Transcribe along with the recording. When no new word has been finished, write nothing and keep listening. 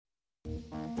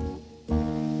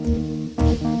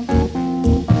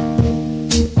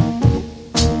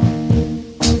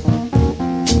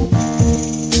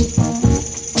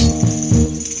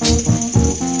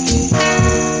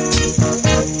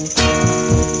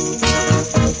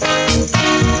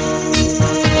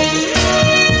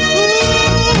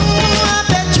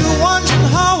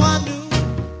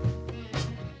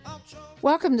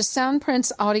Welcome to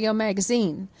Soundprints Audio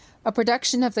Magazine, a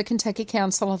production of the Kentucky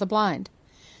Council of the Blind.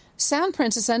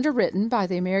 Soundprints is underwritten by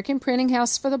the American Printing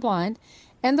House for the Blind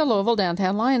and the Louisville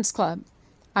Downtown Lions Club.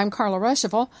 I'm Carla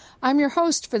Ruschival. I'm your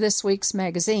host for this week's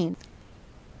magazine.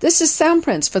 This is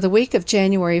Soundprints for the week of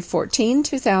January 14,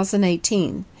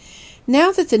 2018.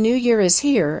 Now that the new year is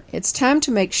here, it's time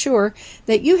to make sure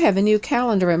that you have a new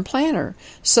calendar and planner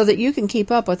so that you can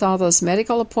keep up with all those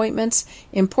medical appointments,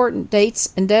 important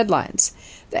dates, and deadlines.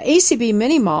 The ACB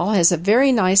Mini Mall has a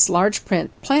very nice large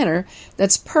print planner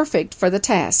that's perfect for the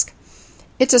task.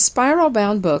 It's a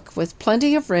spiral-bound book with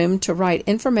plenty of room to write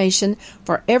information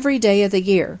for every day of the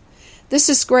year. This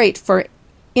is great for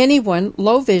anyone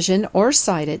low vision or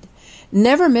sighted.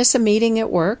 Never miss a meeting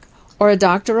at work or a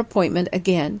doctor appointment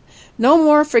again. No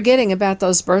more forgetting about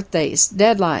those birthdays,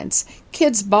 deadlines,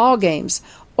 kids' ball games,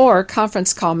 or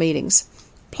conference call meetings.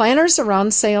 Planners are on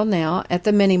sale now at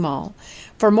the Mini Mall.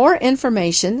 For more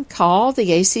information, call the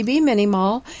ACB Mini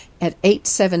Mall at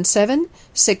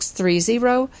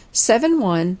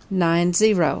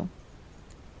 877-630-7190.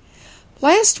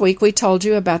 Last week we told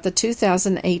you about the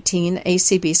 2018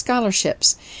 ACB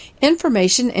scholarships.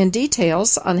 Information and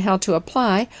details on how to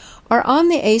apply are on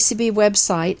the ACB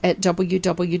website at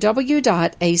www.acb.org.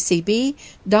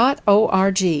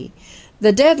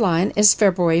 The deadline is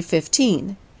February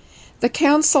 15. The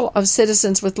Council of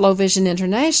Citizens with Low Vision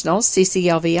International,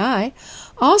 CCLVI,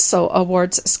 also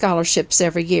awards scholarships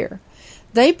every year.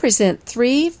 They present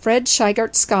 3 Fred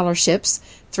Scheigert scholarships,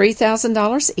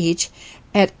 $3,000 each,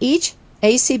 at each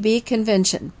ACB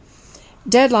convention.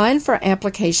 Deadline for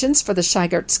applications for the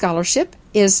Scheigert Scholarship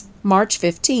is March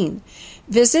 15.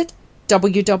 Visit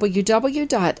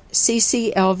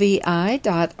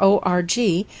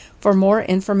www.cclvi.org for more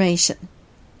information.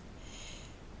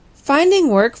 Finding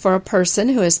work for a person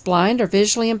who is blind or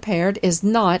visually impaired is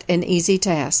not an easy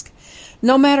task.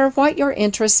 No matter what your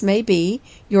interests may be,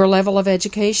 your level of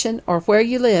education, or where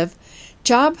you live,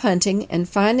 job hunting and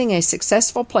finding a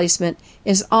successful placement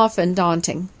is often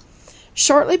daunting.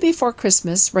 Shortly before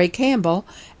Christmas, Ray Campbell,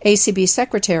 ACB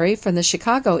Secretary from the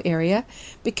Chicago area,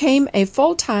 became a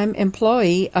full-time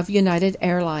employee of United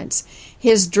Airlines,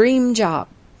 his dream job.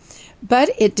 But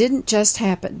it didn't just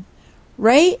happen.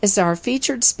 Ray is our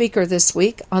featured speaker this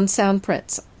week on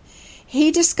Soundprints. He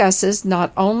discusses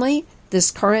not only this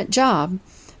current job,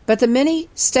 but the many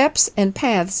steps and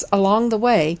paths along the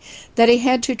way that he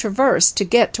had to traverse to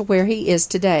get to where he is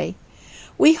today.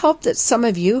 We hope that some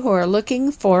of you who are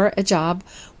looking for a job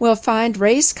will find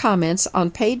Ray's comments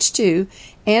on page 2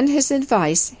 and his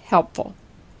advice helpful.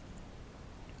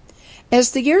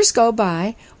 As the years go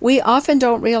by, we often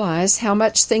don't realize how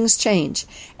much things change,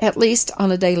 at least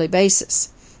on a daily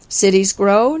basis. Cities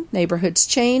grow, neighborhoods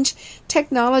change,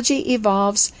 technology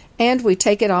evolves, and we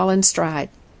take it all in stride.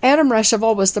 Adam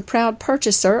Ruschival was the proud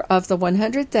purchaser of the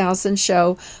 100,000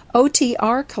 show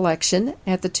OTR collection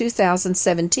at the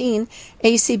 2017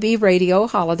 ACB Radio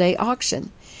Holiday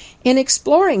Auction. In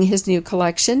exploring his new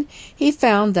collection, he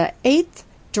found the 8th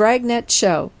Dragnet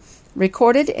show,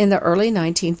 recorded in the early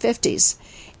 1950s.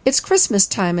 It's Christmas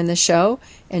time in the show,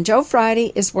 and Joe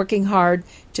Friday is working hard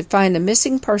to find a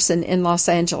missing person in Los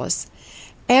Angeles.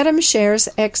 Adam shares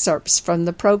excerpts from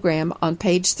the program on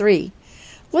page 3.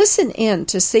 Listen in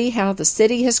to see how the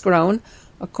city has grown.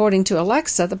 According to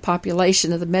Alexa, the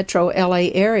population of the metro LA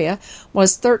area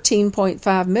was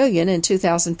 13.5 million in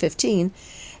 2015,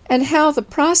 and how the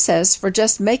process for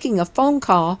just making a phone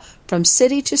call from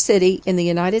city to city in the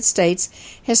United States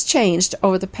has changed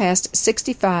over the past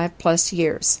 65 plus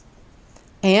years.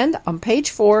 And on page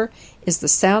 4 is the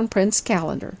Soundprints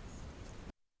calendar.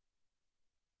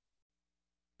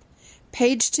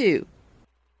 Page 2.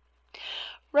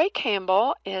 Ray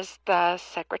Campbell is the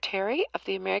Secretary of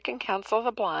the American Council of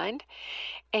the Blind,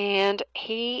 and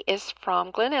he is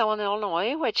from Glen Ellen,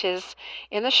 Illinois, which is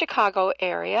in the Chicago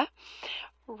area.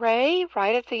 Ray,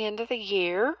 right at the end of the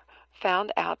year,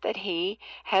 found out that he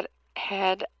had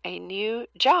a new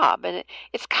job, and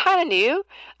it's kind of new.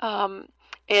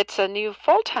 It's a new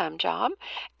full-time job,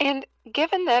 and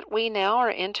given that we now are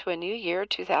into a new year,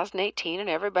 2018, and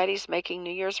everybody's making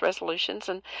New Year's resolutions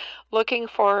and looking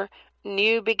for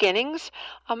new beginnings,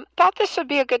 thought this would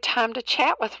be a good time to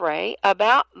chat with Ray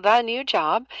about the new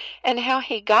job and how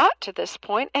he got to this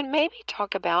point, and maybe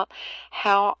talk about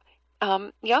how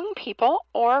young people,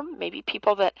 or maybe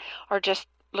people that are just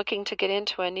looking to get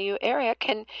into a new area,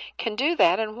 can do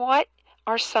that, and what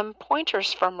are some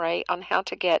pointers from Ray on how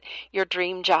to get your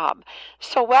dream job.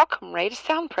 So welcome, Ray, to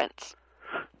Soundprints.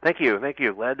 Thank you.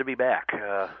 Glad to be back.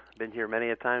 Been here many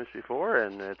a times before,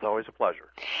 and it's always a pleasure.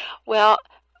 Well,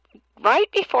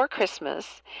 right before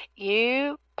Christmas,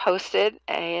 you posted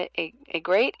a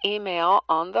great email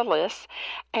on the list,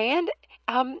 and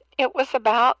it was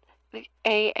about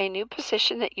a new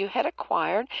position that you had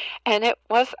acquired, and it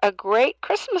was a great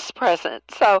Christmas present.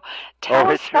 So tell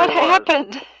us sure what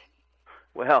happened.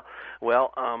 Well,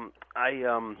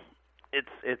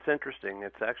 it's interesting.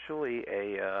 It's actually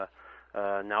a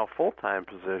now full-time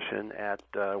position at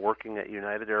working at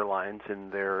United Airlines in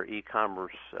their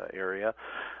e-commerce area.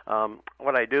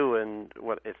 What I do, and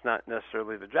what it's not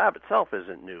necessarily the job itself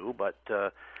isn't new, but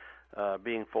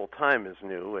being full-time is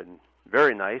new and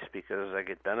very nice because I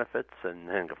get benefits and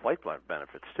get flight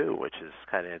benefits too, which is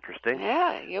kind of interesting.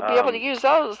 Yeah, you'll be able to use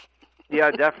those. Yeah,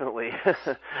 definitely.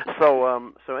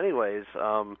 So anyways,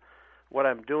 what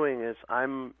I'm doing is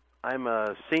I'm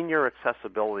a senior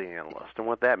accessibility analyst, and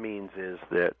what that means is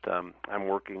that I'm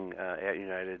working at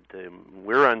United.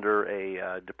 We're under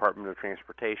a Department of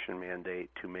Transportation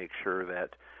mandate to make sure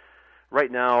that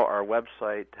right now our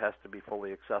website has to be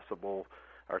fully accessible.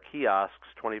 Our kiosks,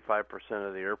 25%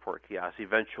 of the airport kiosks,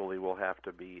 eventually will have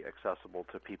to be accessible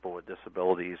to people with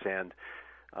disabilities, and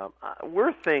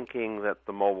we're thinking that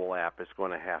the mobile app is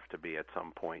going to have to be at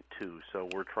some point too. So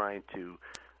we're trying to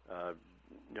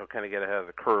kind of get ahead of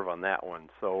the curve on that one.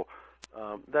 So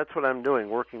that's what I'm doing,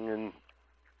 working in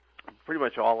pretty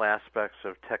much all aspects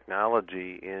of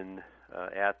technology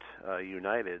at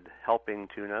United, helping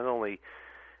to not only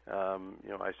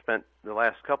I spent the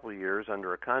last couple of years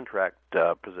under a contract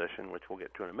position, which we'll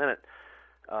get to in a minute,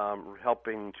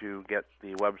 helping to get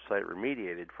the website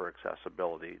remediated for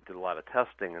accessibility. Did a lot of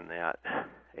testing in that,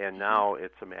 and now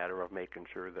it's a matter of making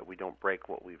sure that we don't break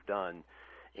what we've done,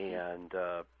 and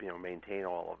maintain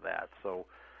all of that. So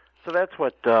that's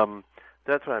what I'm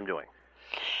doing.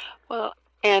 Well,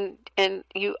 and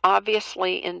you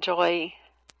obviously enjoy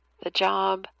the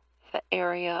job, the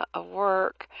area of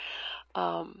work.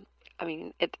 I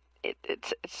mean, it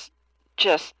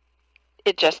just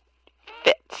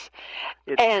fits.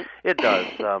 It does.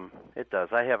 It does.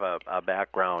 I have a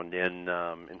background in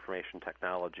information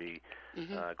technology,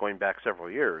 going back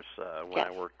several years when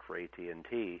I worked for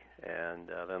AT&T and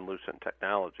then Lucent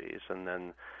Technologies, and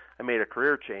then I made a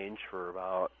career change for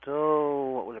about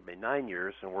 9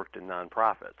 years, and worked in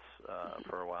nonprofits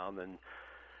for a while, and then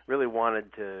really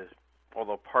wanted to.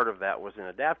 Although part of that was in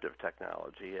adaptive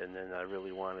technology, and then I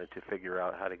really wanted to figure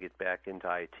out how to get back into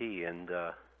IT, and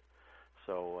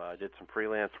so I did some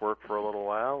freelance work for a little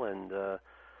while, and the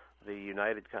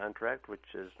United contract, which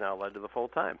has now led to the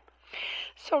full-time.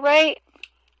 So, Ray,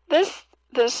 this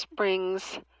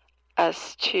brings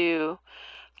us to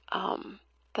an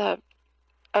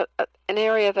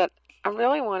area that I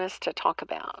really want us to talk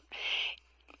about.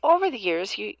 Over the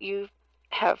years, you've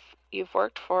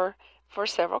worked for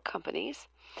several companies.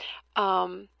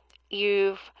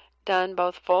 You've done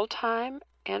both full-time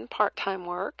and part-time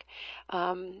work.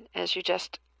 As you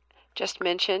just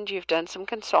mentioned, you've done some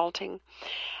consulting.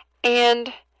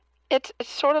 And it's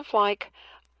sort of like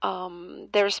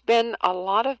there's been a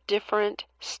lot of different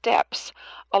steps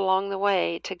along the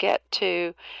way to get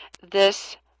to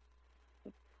this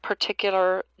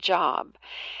particular job.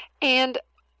 And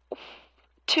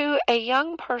to a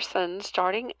young person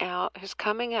starting out who's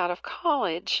coming out of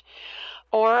college,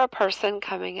 or a person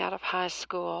coming out of high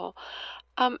school,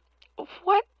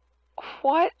 what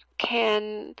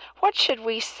should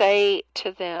we say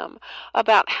to them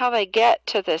about how they get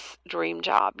to this dream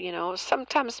job?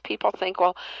 Sometimes people think,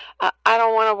 well, I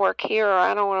don't want to work here, or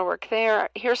I don't want to work there.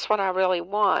 Here's what I really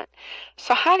want.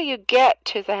 So how do you get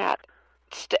to that?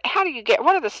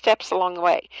 What are the steps along the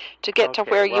way to get to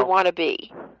where you want to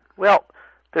be? Well,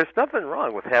 there's nothing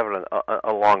wrong with having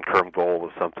a long-term goal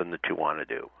of something that you want to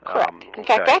do. Correct. In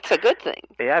fact, that's a good thing.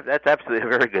 Yeah, that's absolutely a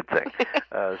very good thing.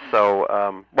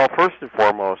 Well, first and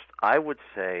foremost, I would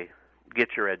say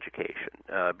get your education,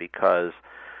 because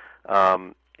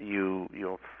you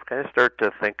kind of start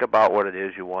to think about what it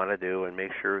is you want to do, and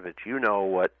make sure that you know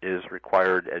what is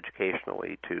required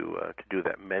educationally to do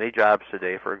that. Many jobs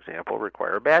today, for example,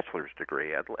 require a bachelor's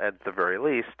degree at the very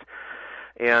least,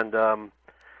 and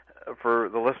for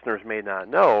the listeners may not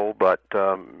know, but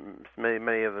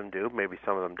many of them do. Maybe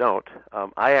some of them don't.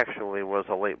 I actually was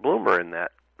a late bloomer in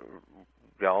that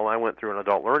ago. I went through an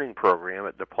adult learning program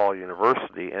at DePaul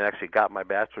University and actually got my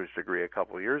bachelor's degree a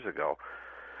couple of years ago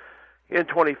in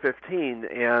 2015.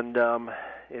 And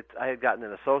I had gotten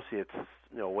an associate's,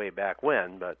 way back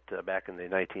when, but back in the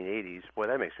 1980s. Boy,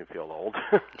 that makes me feel old.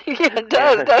 Yeah, it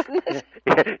does, doesn't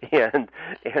it?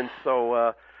 and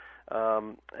so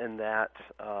and that.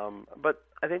 But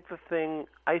I think the thing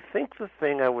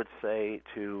I would say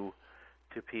to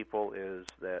people is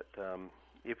that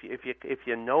if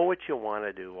you know what you want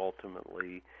to do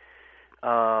ultimately,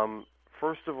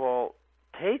 first of all,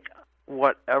 take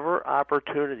whatever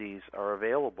opportunities are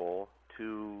available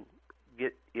to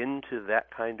get into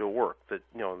that kind of work. To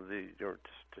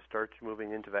start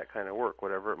moving into that kind of work,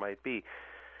 whatever it might be.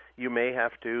 You may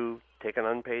have to take an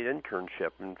unpaid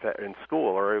internship in school,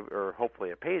 or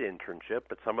hopefully a paid internship,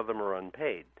 but some of them are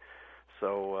unpaid.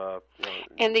 So,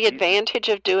 and the advantage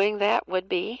of doing that would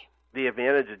be? The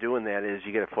advantage of doing that is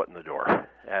you get a foot in the door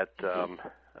at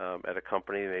a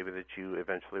company maybe that you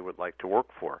eventually would like to work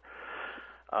for.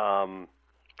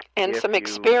 And some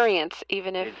experience,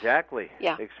 even if... Exactly.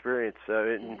 Yeah. Experience.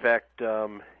 In fact,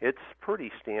 it's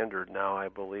pretty standard now, I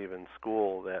believe, in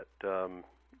school that a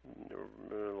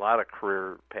lot of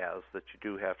career paths that you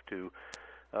do have to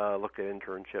look at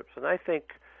internships. And I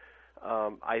think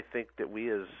that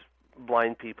we as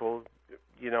blind people,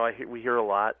 we hear a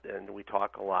lot and we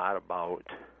talk a lot about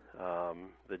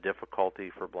the difficulty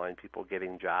for blind people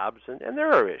getting jobs, and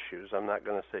there are issues. I'm not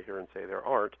going to sit here and say there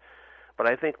aren't, but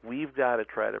I think we've got to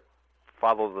try to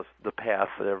follow the path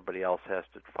that everybody else has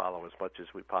to follow as much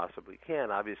as we possibly can.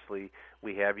 Obviously,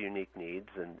 we have unique needs,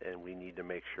 and we need to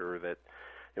make sure that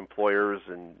employers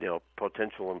and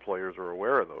potential employers are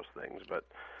aware of those things. But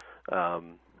I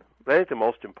think the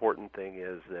most important thing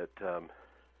is that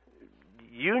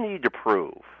you need to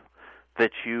prove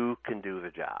that you can do the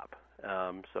job.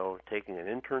 So taking an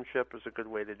internship is a good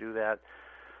way to do that.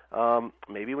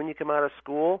 Maybe when you come out of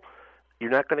school, you're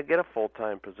not going to get a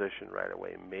full-time position right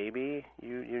away. Maybe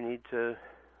you need to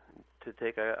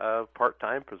take a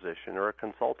part-time position or a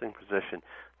consulting position.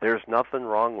 There's nothing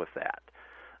wrong with that,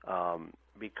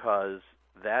 because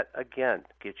that, again,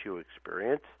 gets you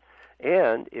experience.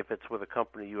 And if it's with a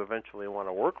company you eventually want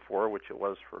to work for, which it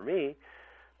was for me,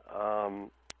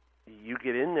 you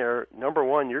get in there, number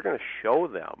one, you're going to show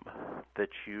them that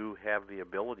you have the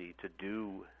ability to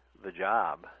do the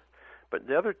job. But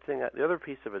the other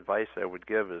piece of advice I would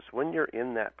give is when you're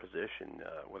in that position,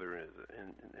 whether it is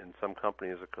in some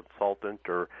company as a consultant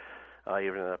or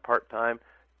even in a part-time,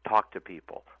 talk to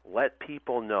people. Let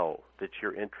people know that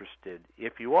you're interested,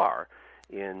 if you are,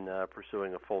 in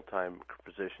pursuing a full-time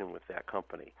position with that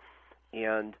company.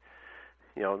 And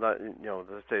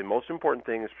let's say the most important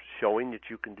thing is showing that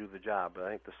you can do the job. But I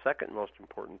think the second most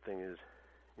important thing is,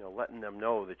 letting them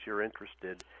know that you're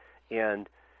interested, and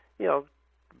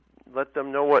let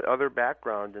them know what other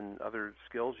background and other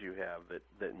skills you have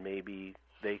that maybe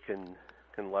they can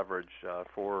leverage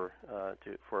for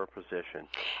a position.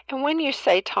 And when you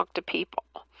say talk to people,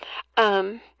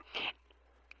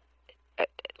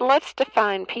 let's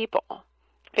define people,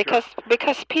 because Sure.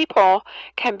 because people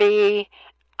can be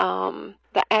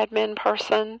the admin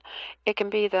person, it can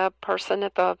be the person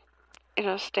at the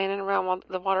standing around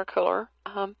the water cooler,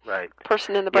 Right.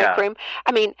 person in the break room.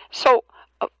 I mean, so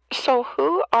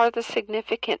who are the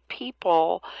significant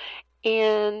people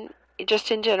in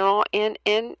general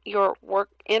in your work,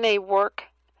 in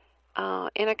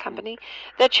a company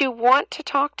that you want to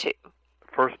talk to?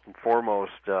 First and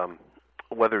foremost,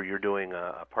 whether you're doing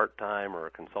a part-time or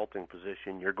a consulting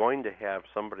position, you're going to have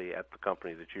somebody at the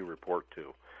company that you report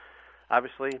to.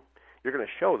 Obviously, you're going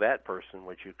to show that person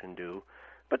what you can do,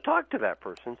 but talk to that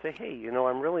person. Say, hey,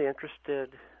 I'm really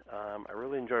interested. I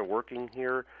really enjoy working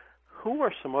here. Who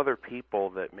are some other people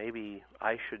that maybe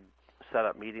I should set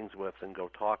up meetings with and go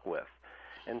talk with,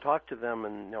 and talk to them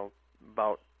and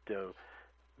about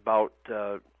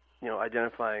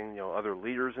identifying other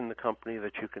leaders in the company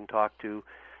that you can talk to.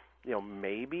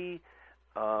 Maybe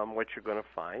what you're going to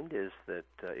find is that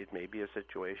it may be a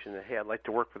situation that, hey, I'd like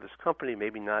to work for this company,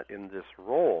 maybe not in this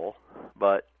role,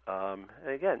 but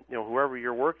again, whoever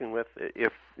you're working with,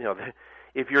 if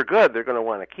you're good, they're going to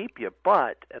want to keep you.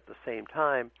 But at the same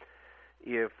time,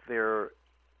 if the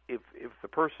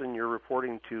person you're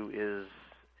reporting to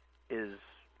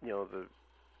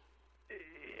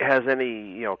has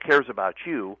any cares about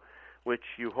you, which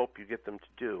you hope you get them to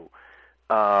do,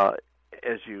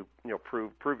 as you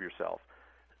prove yourself,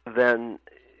 then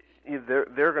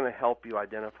they're going to help you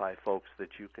identify folks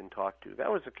that you can talk to.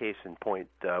 That was a case in point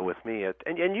with me,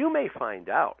 and you may find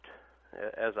out,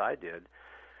 as I did,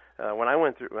 when I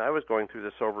was going through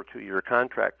this over 2-year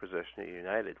contract position at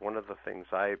United, one of the things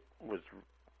I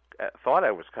thought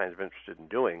I was kind of interested in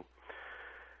doing,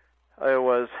 I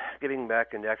was getting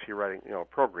back into actually writing,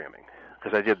 programming,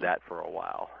 because I did that for a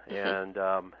while. And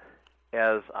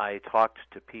as I talked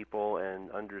to people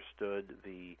and understood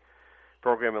the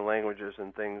programming languages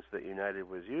and things that United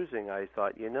was using, I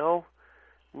thought,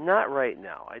 not right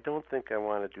now. I don't think I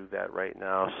want to do that right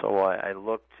now. So I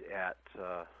looked at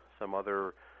some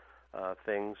other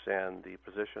things, and the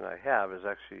position I have is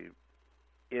actually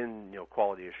in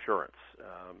quality assurance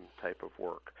type of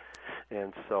work.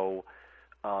 And so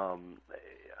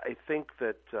I think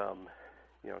that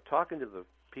talking to the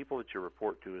people that you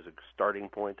report to is a starting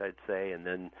point, I'd say, and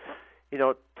then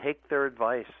take their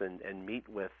advice and meet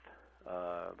with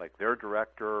like their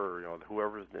director or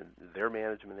whoever their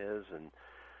management is, and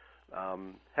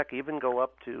heck, even go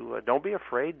up to don't be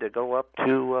afraid to go up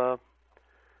to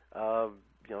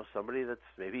somebody that's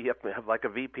maybe up like a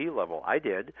VP level. I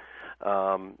did.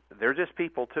 They're just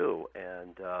people too,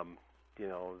 and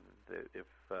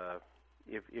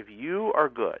if you are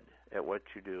good at what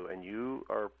you do and you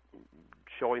are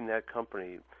showing that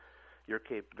company your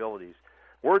capabilities,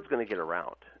 word's going to get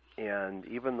around, and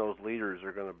even those leaders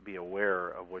are going to be aware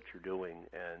of what you're doing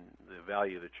and the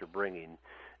value that you're bringing,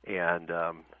 and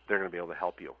they're going to be able to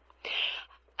help you.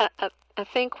 I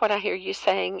think what I hear you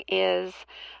saying is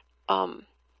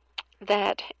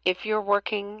that if you're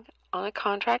working on a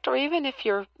contract, or even if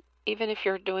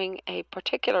you're doing a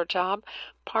particular job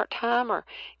part-time, or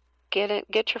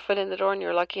get your foot in the door and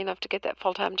you're lucky enough to get that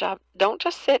full-time job, don't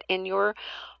just sit in your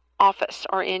office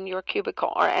or in your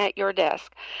cubicle or at your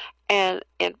desk and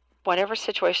in whatever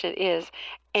situation it is,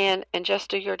 and just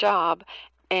do your job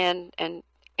and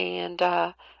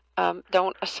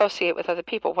don't associate with other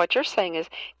people. What you're saying is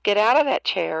get out of that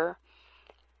chair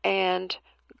and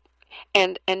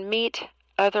meet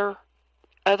other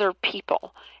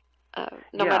people,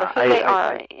 no matter who they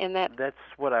are. In that, that's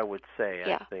what I would say.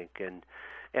 Yeah. I think,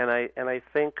 and I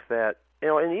think that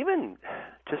and even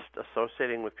just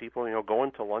associating with people,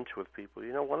 going to lunch with people.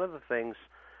 One of the things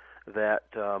that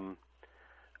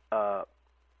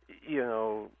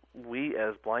we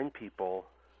as blind people,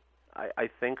 I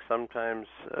think sometimes,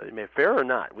 fair or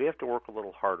not, we have to work a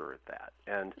little harder at that.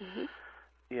 And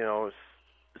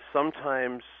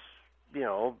sometimes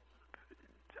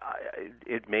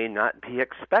it may not be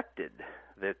expected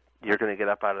that you're going to get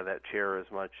up out of that chair as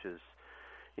much as,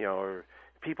 or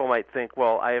people might think,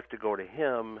 well, I have to go to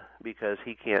him because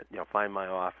he can't, find my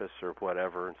office or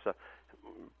whatever. And so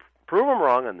prove them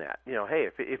wrong on that. Hey,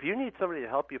 if you need somebody to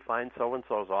help you find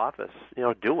so-and-so's office,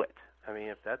 do it.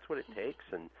 If that's what it takes,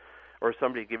 or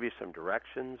somebody give you some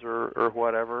directions or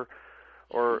whatever.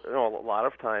 Or, a lot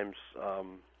of times,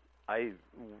 I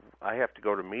have to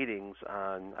go to meetings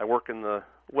I work in the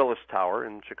Willis Tower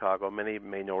in Chicago. Many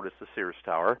may notice the Sears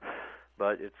Tower,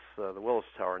 but it's the Willis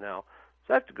Tower now.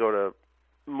 So I have to go to,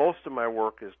 most of my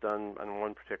work is done on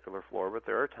one particular floor, but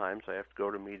there are times I have to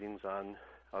go to meetings on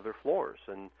other floors.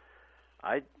 And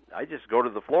I just go to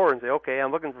the floor and say, okay,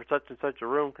 I'm looking for such and such a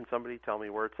room. Can somebody tell me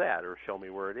where it's at or show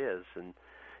me where it is? And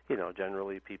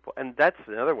generally people, and that's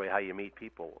another way how you meet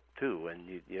people too. And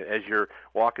you as you're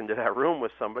walking to that room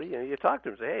with somebody, you talk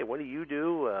to them, and say, hey, what do you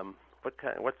do?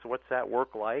 What's that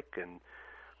work like? And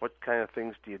what kind of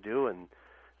things do you do? And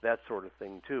that sort of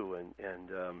thing too.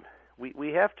 And we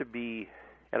have to be,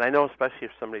 and I know especially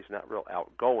if somebody's not real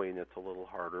outgoing, it's a little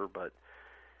harder, but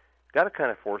got to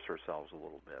kind of force ourselves a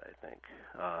little bit, I think,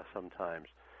 sometimes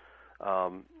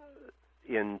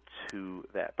into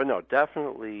that. But no,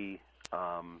 definitely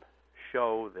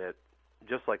show that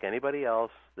just like anybody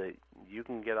else, that you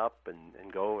can get up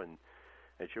and go, and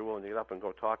that you're willing to get up and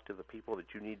go talk to the people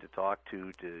that you need to talk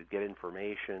to get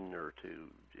information or to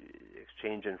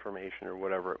exchange information or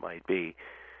whatever it might be.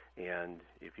 And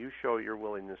if you show your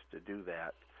willingness to do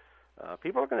that,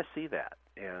 people are going to see that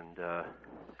and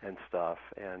stuff,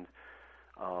 and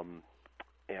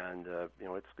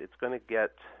it's going to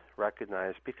get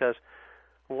recognized, because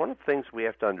one of the things we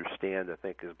have to understand, I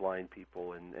think, as blind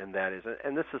people, and that is,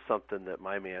 and this is something that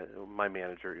my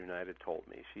manager at United told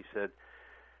me. She said,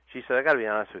 I got to be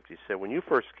honest with you. She said, when you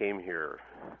first came here,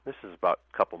 this is about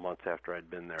a couple months after I'd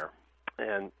been there,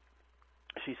 and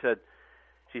she said,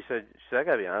 I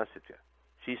got to be honest with you.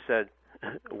 She said,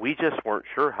 we just weren't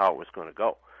sure how it was going to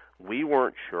go. We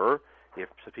weren't sure if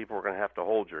some people were going to have to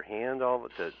hold your hand to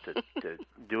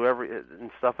do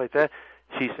and stuff like that.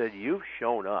 She said, you've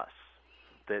shown us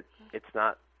that it's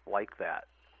not like that.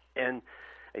 And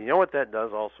you know what that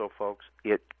does also, folks?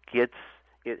 It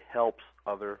helps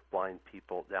other blind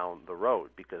people down the road,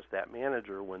 because that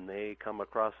manager, when they come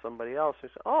across somebody else, they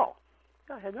say, "Oh,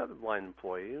 I had another blind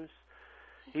employee.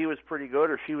 He was pretty good,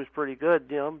 or she was pretty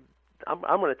good. I'm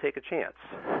going to take a chance."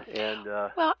 And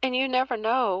well, and you never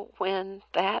know when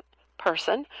that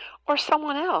person or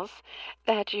someone else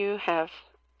that you have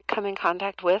come in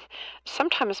contact with,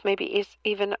 sometimes maybe is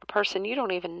even a person you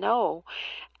don't even know,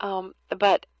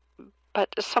 but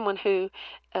someone who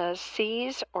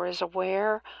sees or is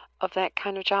aware of that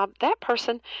kind of job, that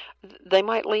person, they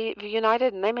might leave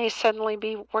United and they may suddenly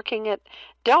be working at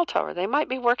Delta, or they might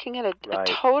be working at a right,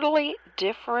 totally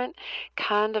different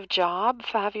kind of job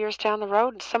 5 years down the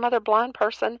road, and some other blind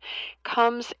person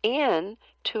comes in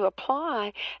to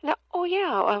apply. Now, oh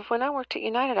yeah, when I worked at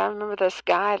United, I remember this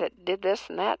guy that did this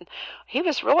and that, and he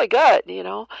was really good,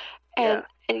 yeah,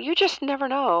 and you just never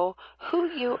know who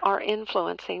you are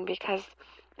influencing, because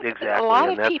exactly, a lot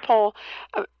and of that's people,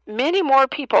 many more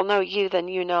people know you than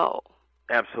you know.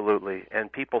 absolutely.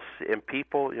 And people,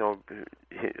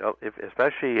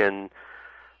 especially in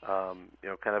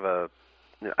kind of a.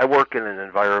 I work in an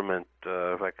environment,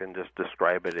 if I can just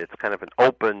describe it. It's kind of an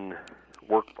open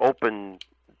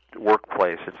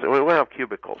workplace. We don't have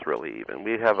cubicles really. Even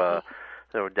we have a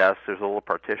desk. There's a little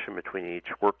partition between each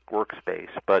workspace,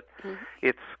 but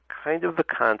it's kind of the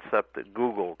concept that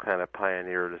Google kind of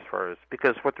pioneered, as far as,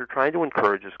 because what they're trying to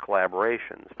encourage is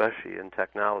collaboration, especially in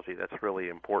technology. That's really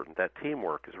important. That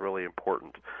teamwork is really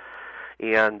important.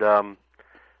 And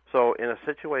so in a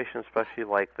situation especially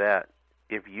like that,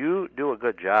 if you do a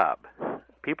good job,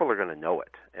 people are going to know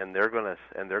it, and they're going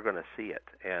to see it,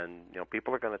 and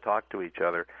people are going to talk to each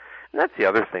other. And that's the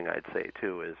other thing I'd say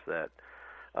too, is that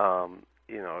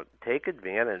take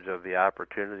advantage of the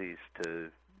opportunities to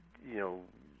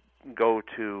go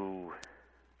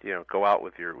out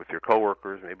with your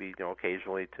coworkers, maybe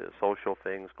occasionally to social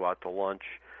things, go out to lunch,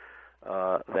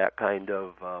 that kind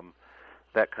of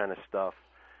stuff,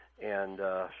 and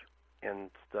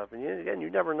stuff. And again, you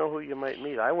never know who you might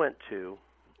meet. I went to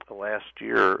last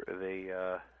year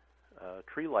the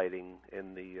tree lighting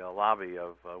in the lobby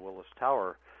of Willis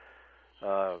Tower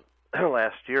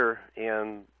last year,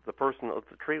 and the person at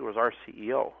the tree was our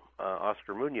CEO,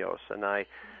 Oscar Munoz. And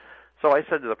so I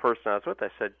said to the person I was with, I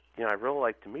said, I'd really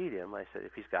like to meet him. I said,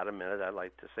 if he's got a minute, I'd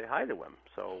like to say hi to him.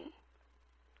 So,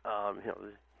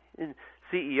 the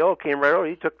CEO came right over.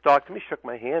 He talked to me, shook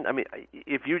my hand. I mean,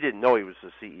 if you didn't know he was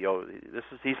the CEO,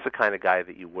 he's the kind of guy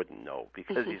that you wouldn't know,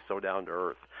 because he's so down to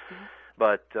earth.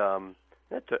 But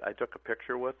I took a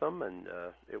picture with him, and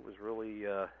it was really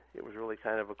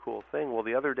kind of a cool thing. Well,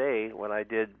 the other day when I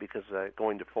did, because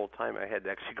going to full time, I had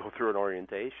to actually go through an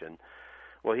orientation.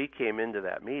 Well, he came into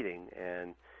that meeting,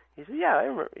 and he said, "Yeah, I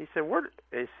remember." He said,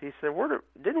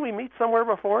 didn't we meet somewhere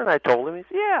before?" And I told him. He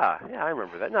said, "Yeah, I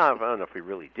remember that." Now, I don't know if we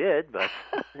really did, but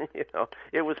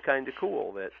it was kind of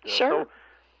cool. That Sure. So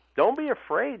don't be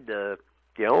afraid to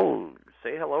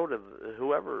say hello to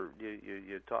whoever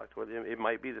you talk to. It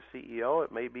might be the CEO.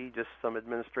 It may be just some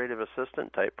administrative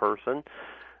assistant type person.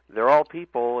 They're all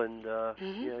people, and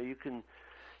you can,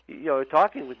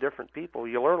 talking with different people,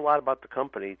 you learn a lot about the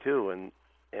company too. And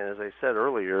as I said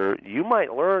earlier, you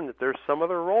might learn that there's some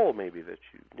other role maybe that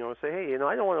you say, hey, I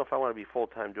don't know if I want to be full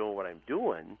time doing what I'm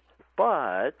doing,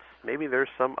 but maybe there's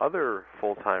some other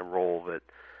full time role that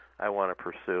I want to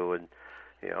pursue. And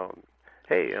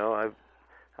hey,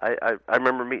 I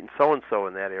remember meeting so and so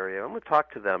in that area. I'm going to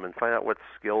talk to them and find out what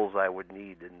skills I would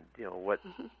need, and what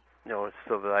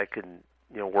so that I can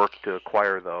work to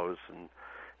acquire those and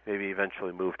maybe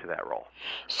eventually move to that role.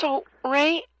 So,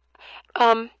 Ray,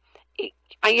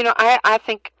 I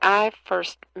think I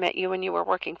first met you when you were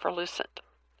working for Lucent,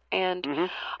 and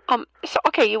so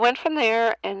okay, you went from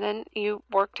there, and then you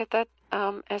worked at the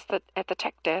at the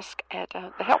tech desk at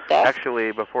the help desk.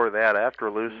 Actually, before that, after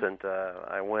Lucent,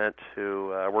 I worked at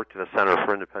the Center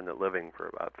for Independent Living for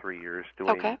about 3 years,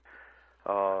 doing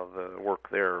the work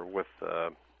there with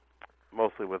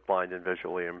mostly with blind and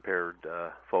visually impaired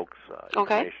folks,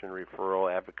 information referral,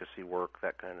 advocacy work,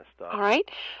 that kind of stuff. All right.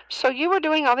 So you were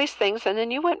doing all these things, and then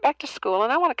you went back to school,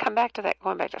 and I want to come back to that,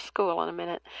 going back to school in a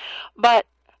minute. But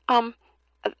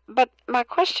my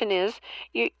question is,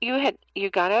 you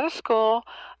got out of school,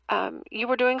 you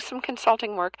were doing some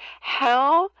consulting work.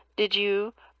 How did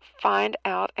you find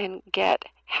out and get?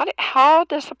 How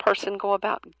does a person go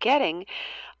about getting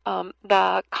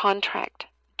the contract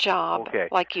job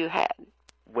like you had?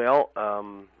 Well,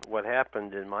 what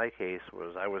happened in my case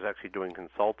was I was actually doing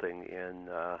consulting in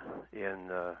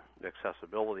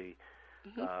accessibility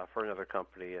for another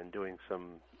company, and doing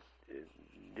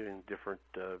different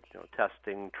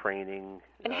testing, training.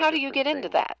 And how do you get into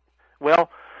that? Well,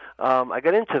 I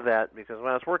got into that because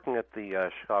when I was working at the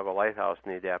Chicago Lighthouse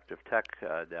in the Adaptive Tech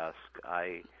desk,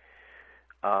 I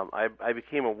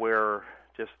became aware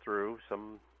just through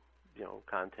some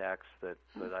contacts that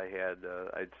I had.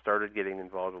 I'd started getting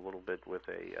involved a little bit with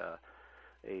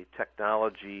a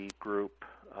technology group,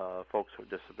 folks with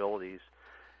disabilities,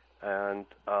 and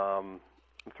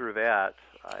through that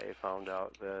I found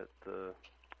out that the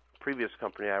previous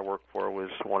company I worked for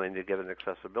was wanting to get an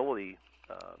accessibility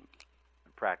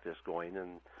practice going,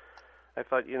 and I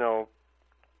thought,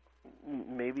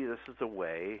 maybe this is a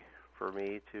way for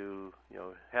me to,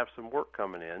 have some work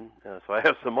coming in, so I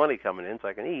have some money coming in so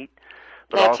I can eat.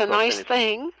 But that's also a nice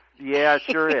thing. Yeah, it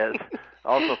sure is.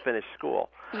 Also finish school.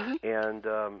 Mm-hmm. And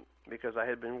because I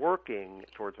had been working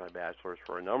towards my bachelor's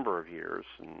for a number of years,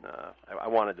 and I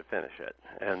wanted to finish it.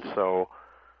 And so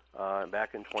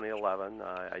back in 2011,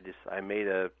 I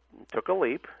took a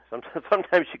leap.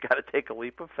 Sometimes you got to take a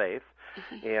leap of faith,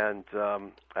 and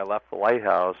I left the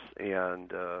Lighthouse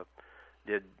and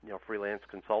did freelance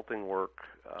consulting work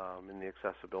in the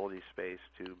accessibility space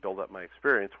to build up my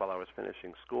experience while I was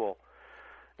finishing school.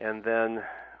 And then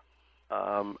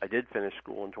I did finish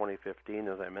school in 2015,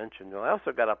 as I mentioned. I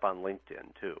also got up on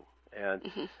LinkedIn too.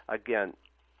 And again,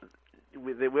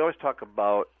 we always talk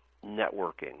about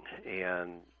networking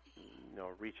and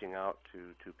reaching out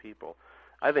to people.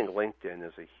 I think LinkedIn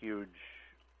is a huge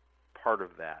part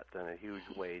of that, and a huge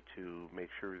way to make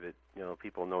sure that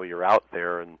people know you're out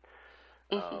there and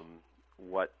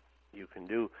what you can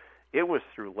do. It was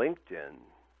through LinkedIn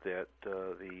that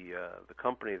the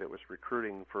company that was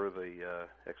recruiting for the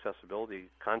accessibility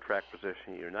contract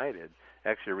position at United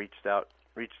actually reached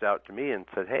out to me and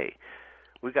said, "Hey,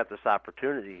 we got this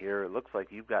opportunity here. It looks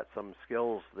like you've got some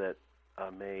skills that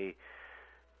may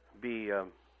be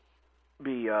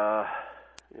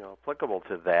applicable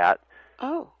to that.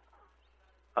 Oh.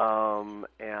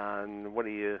 And what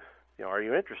do you are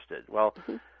you interested?" Well,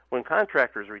 when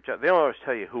contractors reach out, they don't always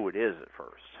tell you who it is at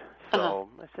first. So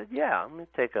I said, "Yeah, I'm going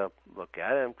to take a look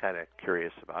at it. I'm kind of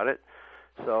curious about it."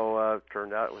 So it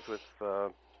turned out it was with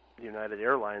United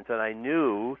Airlines, and I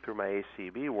knew through my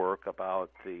ACB work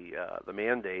about the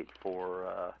mandate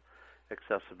for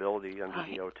accessibility under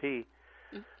DOT.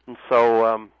 And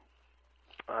so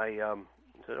I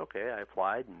said, okay. I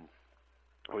applied and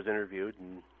was interviewed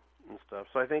and stuff.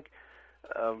 So I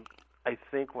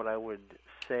think what I would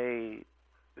say,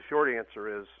 the short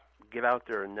answer is get out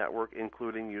there and network,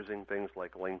 including using things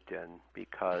like LinkedIn,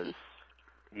 because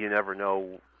you never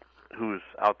know who's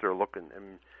out there looking.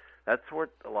 And that's what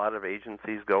a lot of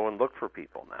agencies go and look for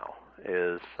people now,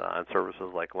 is on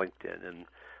services like LinkedIn. And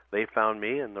they found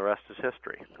me, and the rest is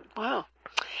history. Wow.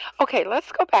 Okay,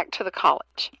 let's go back to the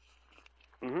college.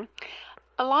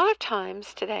 A lot of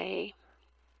times today,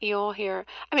 you'll hear,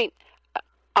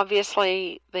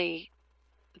 obviously the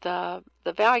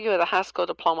value of the high school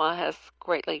diploma has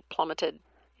greatly plummeted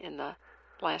in the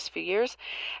last few years,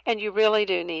 and you really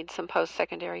do need some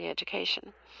post-secondary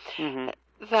education.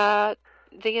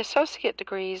 The associate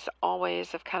degrees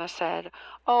always have kind of said,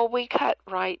 "Oh, we cut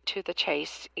right to the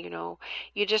chase. You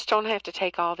just don't have to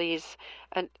take all these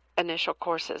initial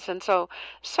courses." And so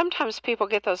sometimes people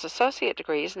get those associate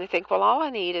degrees and they think, well, all I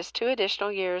need is 2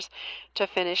 additional years to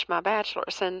finish my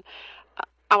bachelor's. And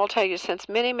I will tell you, since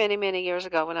many, many, many years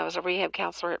ago when I was a rehab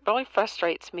counselor, it really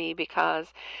frustrates me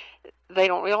because they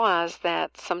don't realize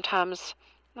that sometimes,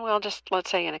 well, just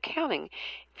let's say in accounting,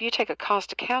 if you take a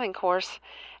cost accounting course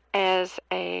as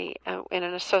in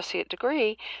an associate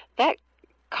degree, that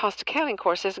cost accounting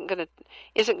course isn't going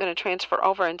to transfer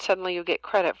over, and suddenly you get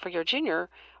credit for your junior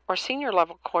or senior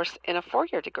level course in a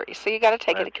 4-year degree. So you got to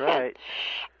take it again. Right.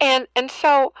 And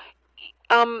so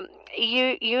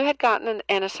you had gotten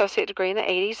an associate degree in the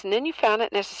 80s, and then you found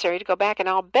it necessary to go back, and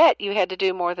I'll bet you had to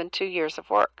do more than 2 years of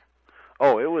work.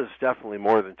 Oh, it was definitely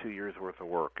more than 2 years worth of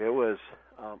work. It was.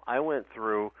 I went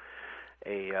through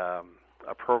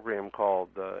a program called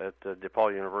at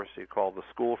DePaul University called the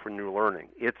School for New Learning.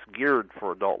 It's geared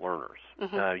for adult learners.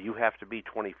 You have to be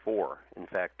 24, in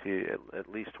fact, at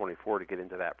least 24 to get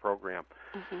into that program.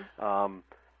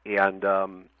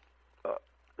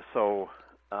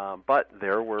 But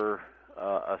there were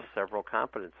several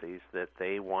competencies that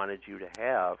they wanted you to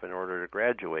have in order to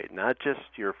graduate, not just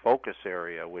your focus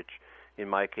area, which in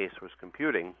my case was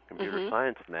computer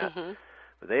science and that.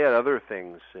 But they had other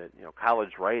things,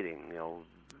 college writing,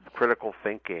 critical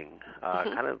thinking,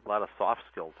 kind of a lot of soft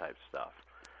skill type stuff.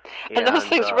 And those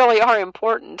things really are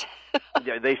important.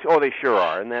 Yeah, they sure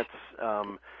are, and that's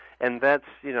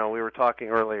we were talking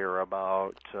earlier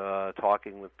about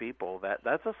talking with people.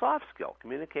 That's a soft skill.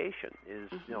 Communication is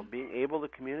being able to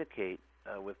communicate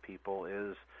with people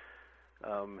is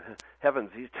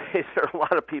heavens, these days there are a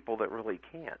lot of people that really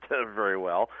can't very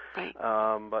well. Right.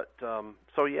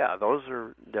 So yeah, those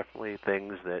are definitely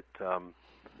things that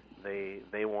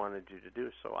they wanted you to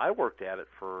do. So I worked at it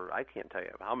for, I can't tell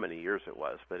you how many years it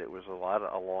was, but it was a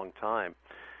long time.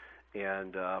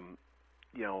 And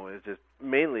it's just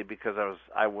mainly because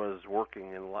I was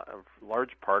working in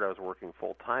large part. I was working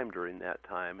full time during that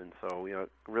time, and so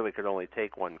really could only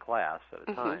take one class at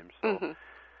a time. So,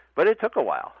 but it took a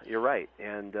while. You're right,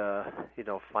 and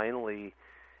finally,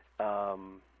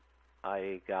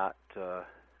 I got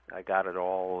it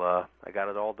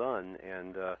all done,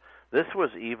 and this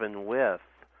was even with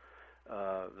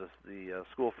the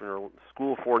School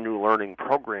for New Learning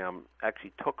program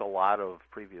actually took a lot of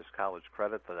previous college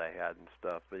credit that I had and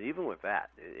stuff. But even with that,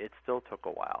 it still took a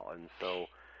while, and so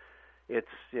it's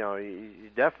you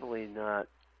definitely not.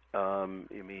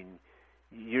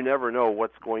 You never know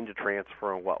what's going to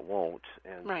transfer and what won't,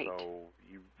 and right. So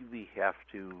you really have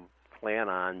to plan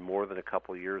on more than a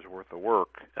couple of years worth of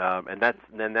work, and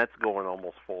that's going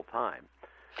almost full time.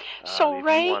 So if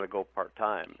Ray, you want to go part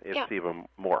time, it's even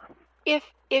more. If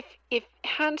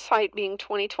hindsight being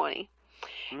 2020,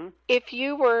 if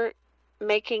you were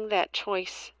making that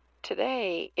choice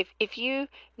today, if you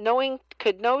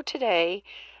could know today,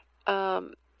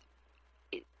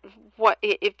 what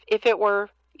if it were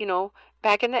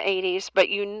back in the 80s, but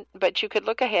you could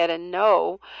look ahead and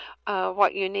know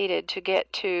what you needed to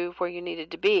get to where you needed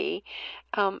to be,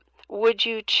 would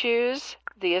you choose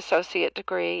the associate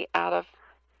degree out of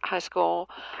high school?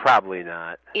 Probably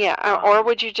not. Yeah, or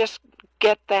would you just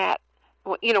get that?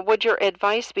 Would your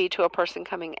advice be to a person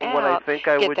coming out, what I think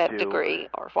I get would that do, degree,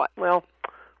 or what? Well,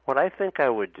 what I think I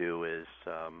would do is,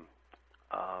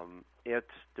 it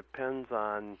depends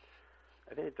on.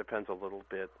 I think it depends a little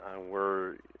bit on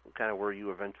where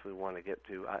you eventually want to get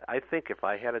to. I think if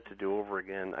I had it to do over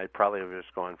again, I'd probably have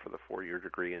just gone for the 4-year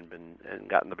degree and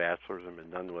gotten the bachelor's and been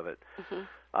done with it.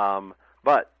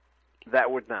 But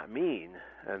that would not mean,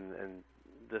 and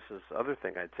this is the other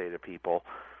thing I'd say to people,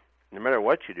 no matter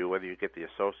what you do, whether you get the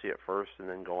associate first and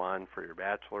then go on for your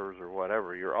bachelor's or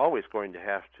whatever, you're always going to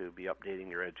have to be updating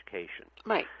your education.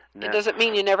 Right. It doesn't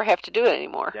mean you never have to do it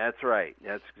anymore. That's right.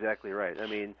 That's exactly right.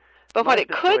 But what it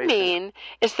could mean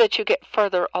is that you get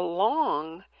further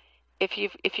along. If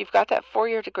you've got that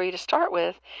 4-year degree to start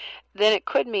with, then it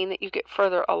could mean that you get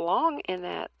further along in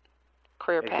that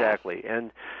career path. Exactly.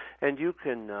 And you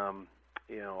can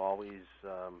always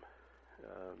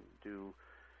do.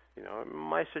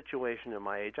 My situation at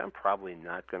my age, I'm probably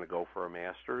not going to go for a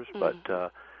master's, but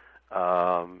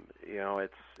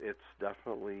it's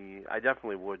definitely. I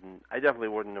definitely wouldn't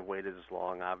have waited as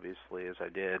long, obviously, as I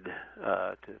did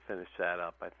to finish that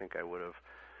up. I think I would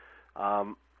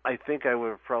have. I think I would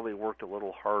have probably worked a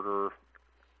little harder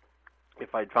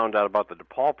if I'd found out about the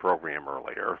DePaul program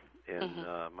earlier in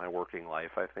my working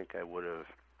life. I think I would have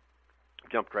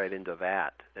jumped right into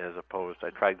that, as opposed. I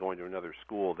tried going to another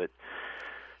school that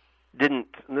didn't.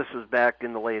 And this was back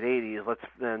in the late '80s.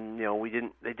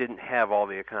 They didn't have all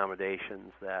the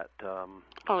accommodations that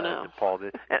DePaul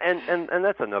did. And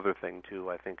that's another thing too.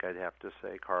 I think I'd have to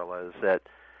say, Carla, is that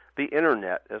the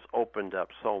internet has opened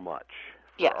up so much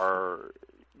for our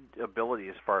ability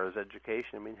as far as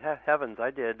education. Heavens,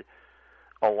 I did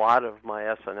a lot of my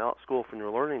SNL, School for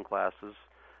New Learning classes.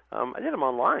 I did them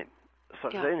online, so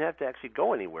I didn't have to actually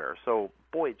go anywhere. So,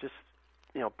 boy, just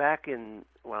back in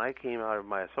when I came out of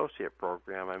my associate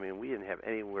program, we didn't have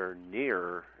anywhere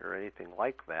near or anything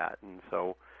like that, and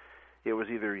so it was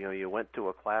either you went to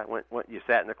a class, you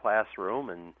sat in a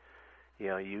classroom, and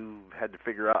you had to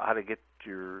figure out how to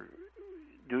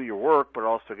do your work, but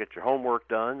also get your homework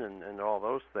done and all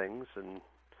those things. And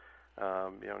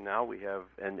now we have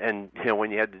and when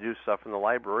you had to do stuff in the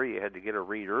library, you had to get a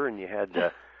reader, and you had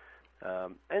to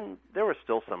and there was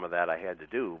still some of that I had to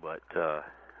do, but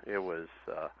it was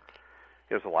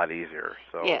a lot easier.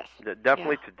 So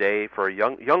definitely today, for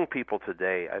young people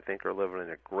today, I think are living in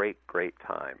a great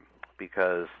time,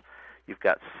 because you've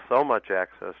got so much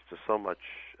access to so much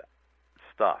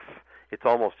stuff. It's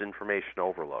almost information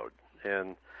overload,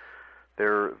 and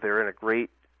they're in a great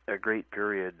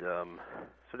period.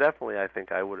 So definitely, I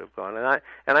think I would have gone,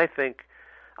 and I think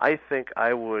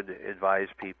I would advise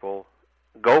people,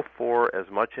 go for as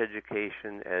much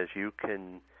education as you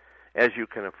can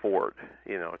afford.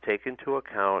 Take into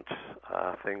account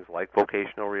things like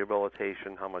vocational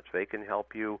rehabilitation, how much they can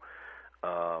help you,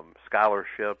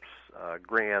 scholarships,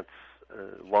 grants,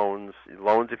 loans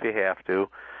if you have to,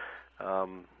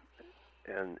 and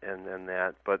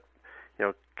that. But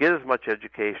get as much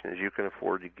education as you can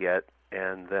afford to get,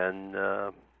 and then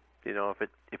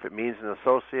if it means an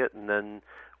associate, and then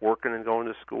working and going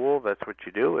to school, that's what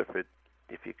you do. If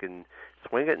you can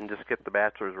swing it and just get the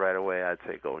bachelor's right away, I'd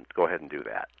say go ahead and do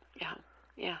that. Yeah,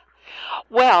 yeah.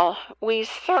 Well, we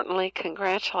certainly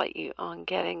congratulate you on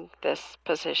getting this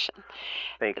position.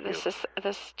 Thank you. This is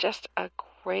just a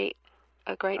great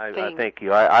thing. Thank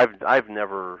you. I've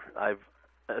never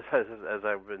as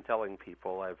I've been telling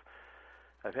people, I've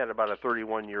had about a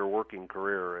 31-year working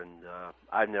career, and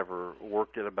I've never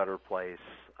worked at a better place.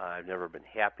 I've never been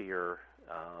happier,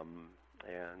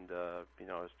 and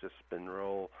it's just been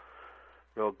real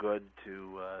good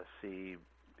to see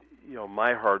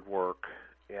my hard work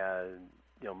and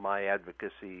my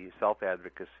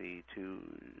self-advocacy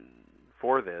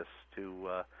for this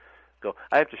to go.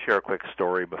 I have to share a quick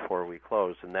story before we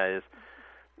close, and that is,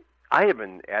 I have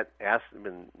been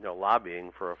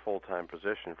lobbying for a full-time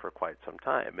position for quite some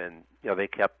time, and they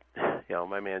kept,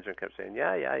 my management kept saying,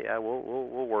 yeah,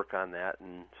 we'll work on that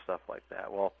and stuff like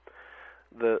that. Well,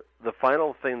 the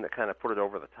final thing that kind of put it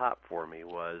over the top for me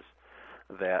was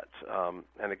that,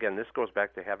 and again, this goes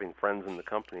back to having friends in the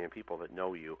company and people that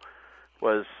know you,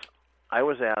 was I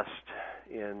was asked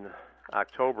in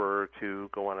October to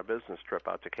go on a business trip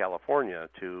out to California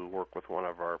to work with one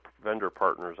of our vendor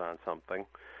partners on something,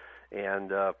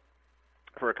 and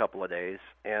for a couple of days,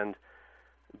 and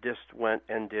just went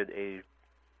and did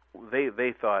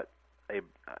they thought, and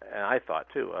I thought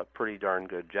too, a pretty darn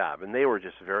good job, and they were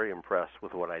just very impressed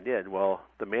with what I did. Well,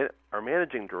 our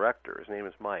managing director, his name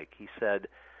is Mike, he said,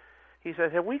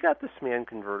 have we got this man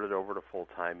converted over to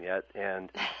full-time yet? And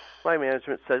my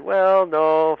management said, well,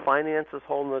 no, finance is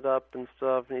holding it up and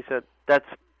stuff. And he said, that's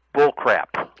bull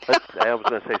crap. I was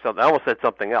going to say something. I almost said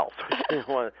something else. He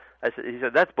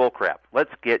said, that's bull crap.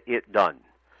 Let's get it done.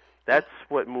 That's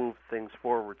what moved things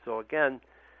forward. So again,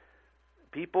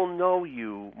 people know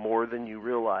you more than you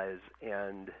realize,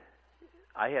 and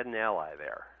I had an ally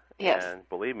there. Yes. And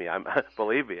believe me, I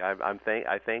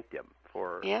thanked him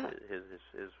for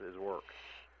his work.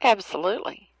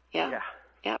 Absolutely. Yeah.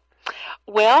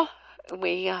 Well,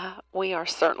 we are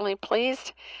certainly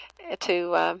pleased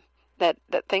to that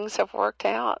things have worked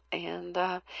out, and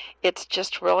it's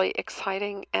just really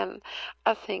exciting. And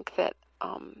I think that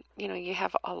you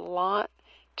have a lot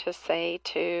to say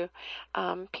to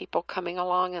people coming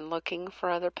along and looking for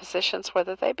other positions,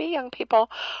 whether they be young people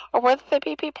or whether they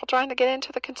be people trying to get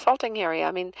into the consulting area.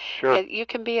 I mean, sure. You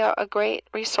can be a great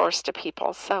resource to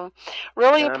people. So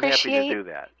really and appreciate I'm happy to do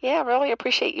that. Yeah, really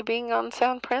appreciate you being on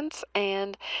Sound Prince,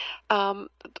 and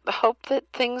hope that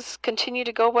things continue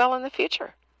to go well in the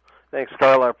future. Thanks,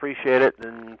 Carl. I appreciate it,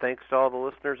 and thanks to all the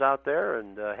listeners out there,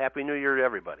 and Happy New Year to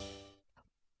everybody.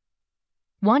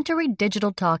 Want to read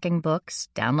digital talking books,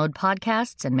 download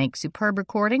podcasts, and make superb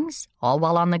recordings, all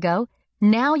while on the go?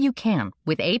 Now you can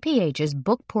with APH's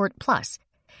Bookport Plus.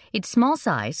 Its small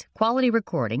size, quality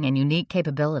recording, and unique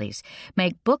capabilities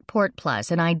make Bookport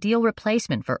Plus an ideal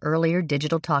replacement for earlier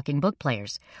digital talking book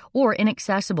players or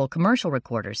inaccessible commercial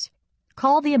recorders.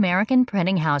 Call the American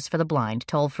Printing House for the Blind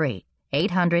toll-free,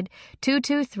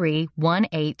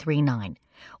 800-223-1839,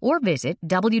 or visit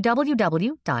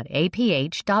www.aph.org.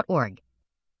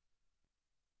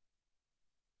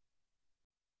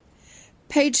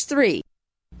 Page 3.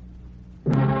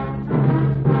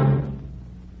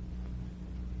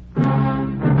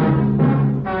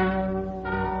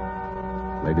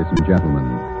 Ladies and gentlemen,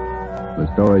 the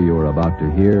story you are about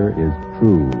to hear is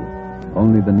true.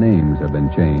 Only the names have been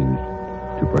changed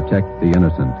to protect the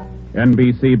innocent.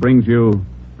 NBC brings you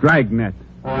Dragnet.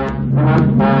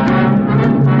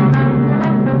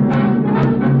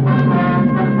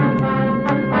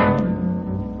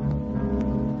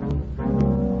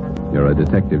 You're a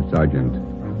detective sergeant.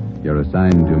 You're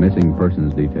assigned to missing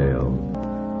persons detail.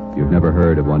 You've never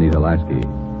heard of Juanita Lasky.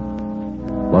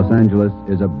 Los Angeles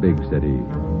is a big city,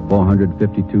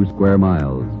 452 square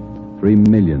miles,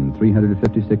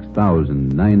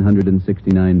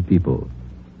 3,356,969 people.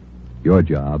 Your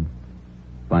job,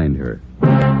 find her.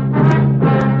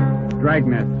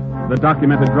 Dragnet, the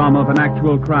documented drama of an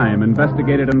actual crime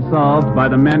investigated and solved by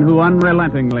the men who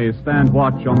unrelentingly stand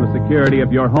watch on the security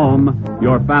of your home,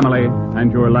 your family,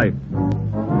 and your life.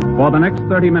 For the next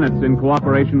 30 minutes, in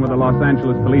cooperation with the Los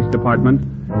Angeles Police Department,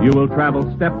 you will travel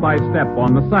step by step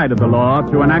on the side of the law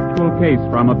through an actual case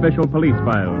from official police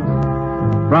files.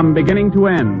 From beginning to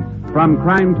end, from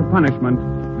crime to punishment,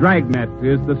 Dragnet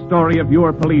is the story of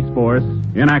your police force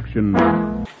in action.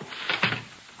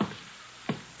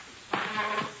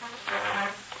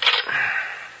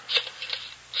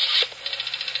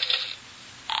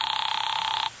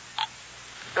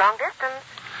 Long distance.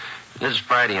 This is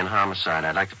Friday in Homicide.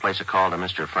 I'd like to place a call to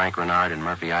Mr. Frank Renard in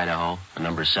Murphy, Idaho. The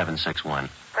number is 761.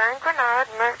 Frank Renard,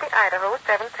 Murphy, Idaho,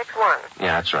 761.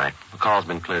 Yeah, that's right. The call's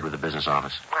been cleared with the business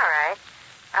office. All right.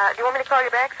 Do you want me to call you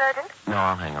back, Sergeant? No,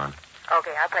 I'll hang on.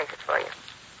 Okay, I'll place it for you.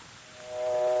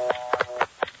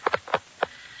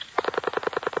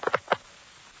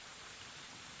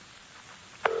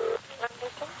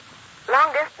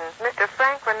 Long distance, Mr.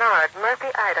 Frank Renard, Murphy,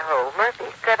 Idaho.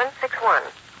 Murphy, 761.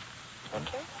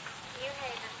 Thank you. New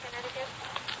Haven, Connecticut.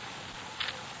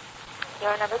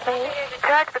 Your number, please.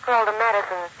 Charge the call to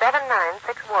Madison,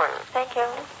 7961. Thank you.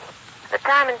 The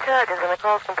time and charges when the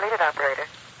call's completed, operator.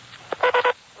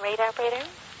 Rate, operator?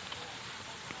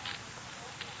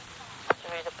 You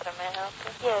ready to put a man out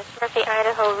there? Yes, Murphy,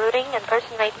 Idaho, routing and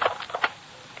person rate.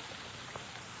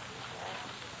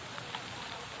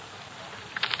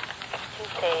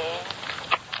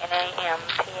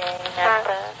 N-A-M-P-A,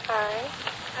 Napa. Hi.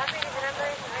 Operator, the number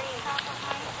is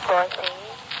 4C.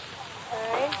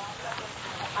 Hi.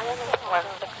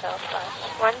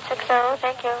 160,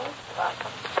 thank you.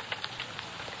 Welcome.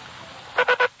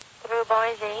 Through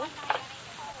Boise.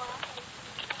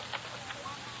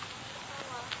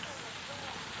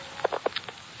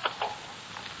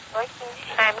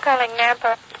 I'm calling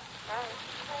Napa.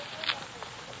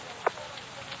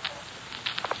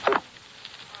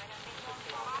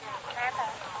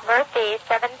 Murphy,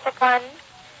 761.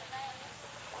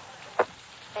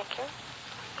 Thank you.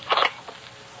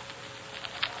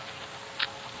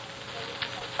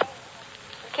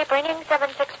 Keep ringing,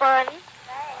 761.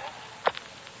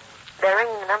 They're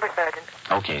ringing the number, Sergeant.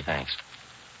 Okay, thanks.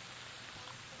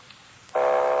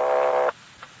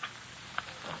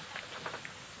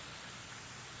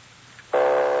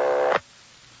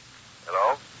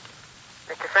 Hello?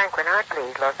 Mr. Frank Renard,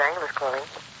 please. Los Angeles calling.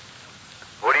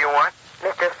 Who do you want?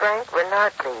 Mr. Frank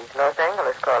Renard, please. Los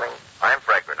Angeles calling. I'm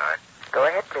Frank Renard. Go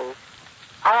ahead, please.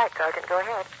 All right, Sergeant, go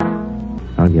ahead.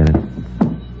 I'll get it.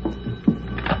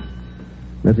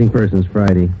 Missing persons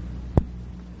Friday.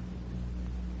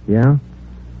 Yeah?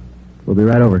 We'll be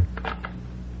right over.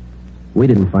 We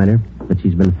didn't find her, but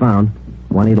she's been found.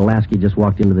 Juanita Lasky just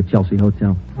walked into the Chelsea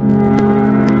Hotel.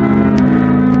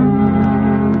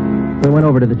 We went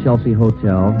over to the Chelsea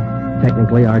Hotel.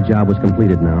 Technically, our job was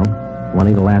completed now.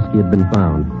 Juanita Lasky had been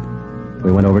found.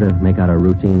 We went over to make out our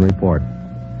routine report.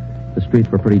 The streets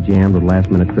were pretty jammed with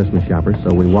last-minute Christmas shoppers,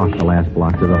 so we walked the last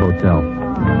block to the hotel.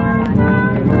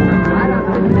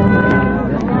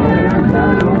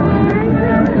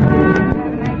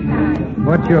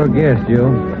 What's your guess, Joe?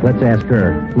 Let's ask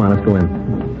her. Come on, let's go in.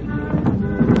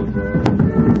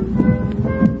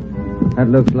 That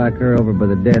looks like her over by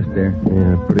the desk there.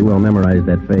 Yeah, pretty well memorized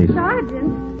that face.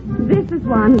 Sergeant, this is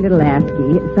Juanita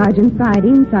Lasky. Sergeant Friday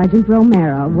and Sergeant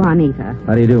Romero. Juanita.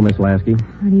 How do you do, Miss Lasky?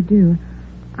 How do you do?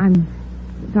 I'm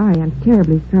sorry. I'm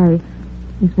terribly sorry.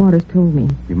 Miss Waters told me.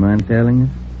 You mind telling us?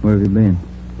 Where have you been?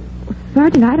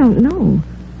 Sergeant, I don't know.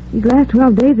 These last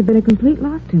 12 days have been a complete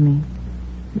loss to me.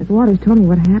 Miss Waters told me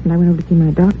what happened. I went over to see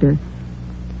my doctor.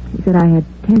 He said I had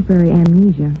temporary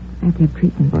amnesia. I have to have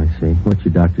treatment. I see. What's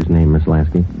your doctor's name, Miss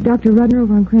Lasky? Dr. Rudner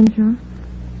over on Crenshaw.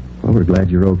 Well, we're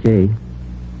glad you're okay.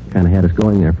 Kind of had us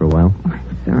going there for a while. Oh,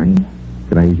 I'm sorry.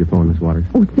 Could I use your phone, Miss Waters?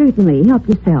 Oh, certainly. Help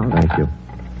yourself. Thank you.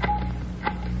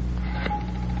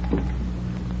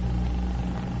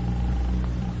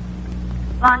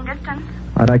 Long distance?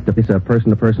 I'd like to place a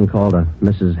person-to-person call to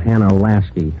Mrs. Hannah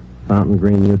Lasky, Fountain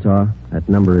Green, Utah. That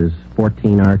number is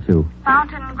 14R2.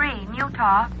 Fountain Green,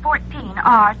 Utah,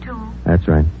 14R2. That's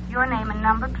right. Your name and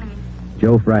number, please.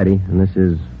 Joe Friday, and this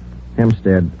is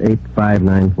Hempstead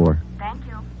 8594. Thank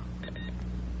you.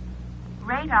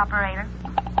 Rate operator.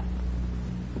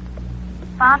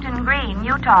 Fountain Green,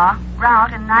 Utah,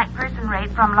 route and night person rate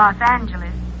from Los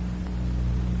Angeles.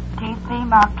 TC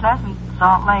Mount Pleasant,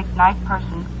 Salt Lake, night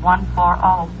person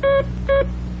 140.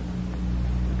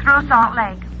 Through Salt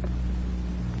Lake.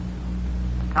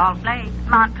 Salt Lake,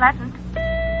 Mount Pleasant.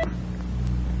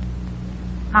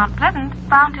 Mount Pleasant,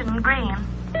 Fountain Green.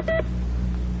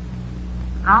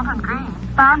 Fountain Green.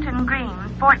 Fountain Green,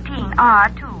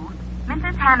 14R2.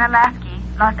 Mrs. Hannah Lasky,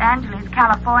 Los Angeles,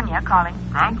 California, calling.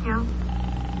 Thank you.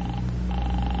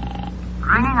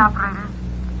 Ringing operator.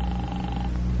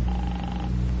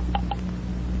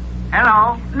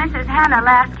 Hello? Mrs. Hannah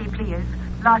Lasky, please.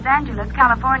 Los Angeles,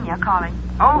 California, calling.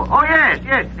 Oh, yes.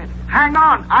 Hang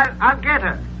on. I'll get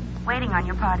her. Waiting on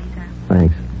your party, sir.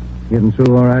 Thanks. Getting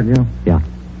through all right, Joe? Yeah.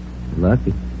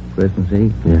 Lucky. Christmas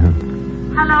Eve? Yeah.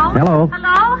 Hello? Hello?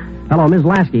 Hello? Hello, Ms.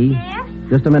 Lasky. Yes?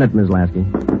 Just a minute, Ms. Lasky.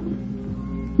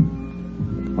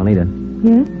 Juanita,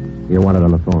 Yes? you're wanted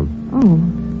on the phone. Oh,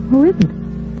 who is it?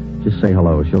 Just say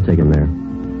hello. She'll take him there.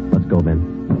 Let's go, Ben.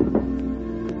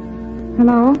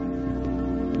 Hello?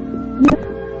 Yes?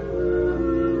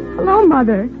 Oh,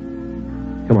 Mother.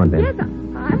 Come on, Ben. Yes,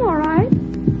 I'm all right.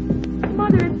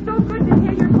 Mother, it's so good to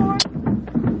hear your voice.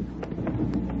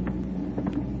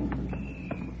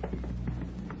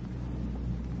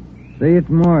 See you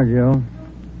tomorrow, Joe.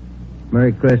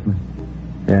 Merry Christmas.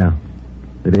 Yeah,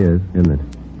 it is, isn't it?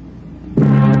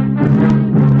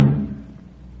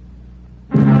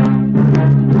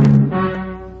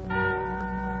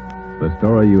 The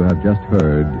story you have just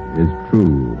heard is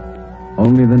true.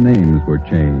 Only the names were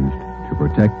changed to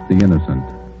protect the innocent.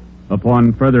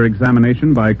 Upon further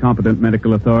examination by competent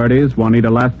medical authorities, Juanita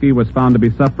Lasky was found to be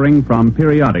suffering from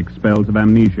periodic spells of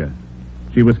amnesia.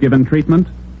 She was given treatment,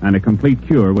 and a complete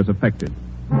cure was effected.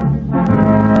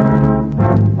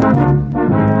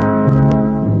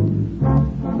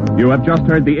 You have just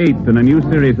heard the 8th in a new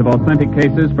series of authentic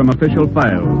cases from official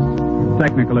files.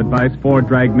 Technical advice for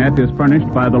Dragnet is furnished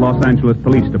by the Los Angeles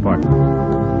Police Department.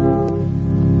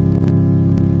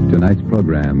 Tonight's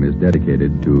program is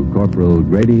dedicated to Corporal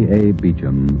Grady A.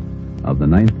 Beecham of the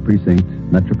 9th Precinct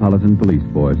Metropolitan Police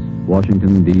Force,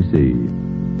 Washington, D.C.,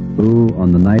 who,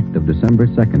 on the night of December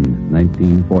 2nd,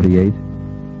 1948,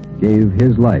 gave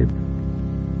his life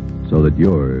so that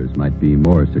yours might be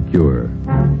more secure.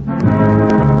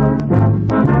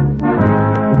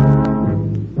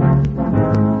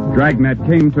 Dragnet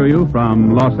came to you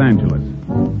from Los Angeles.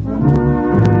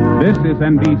 This is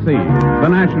NBC, the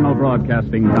national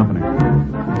broadcasting company.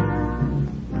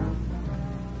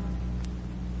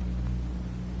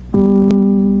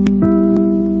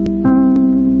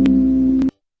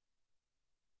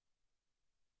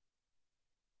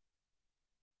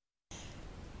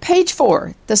 Page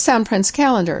 4, the Soundprints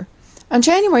Calendar. On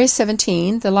January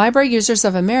 17, the Library Users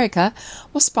of America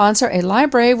will sponsor a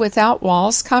Library Without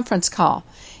Walls conference call.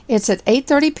 It's at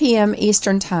 8:30 p.m.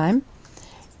 Eastern Time,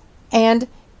 and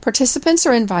participants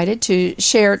are invited to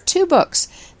share 2 books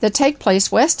that take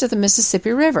place west of the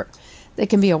Mississippi River. They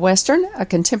can be a Western, a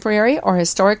contemporary or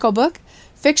historical book,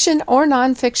 fiction or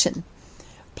nonfiction.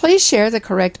 Please share the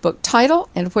correct book title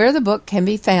and where the book can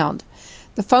be found.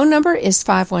 The phone number is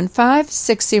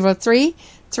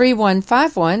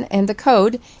 515-603-3151, and the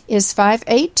code is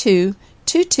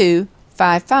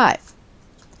 582-2255.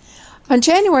 On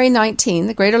January 19,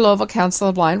 the Greater Louisville Council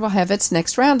of the Blind will have its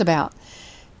next roundabout,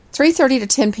 3:30 to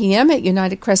 10 p.m. at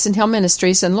United Crescent Hill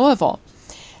Ministries in Louisville.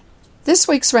 This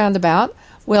week's roundabout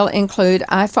will include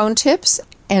iPhone tips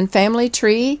and family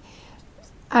tree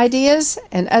ideas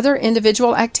and other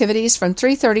individual activities from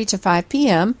 3:30 to 5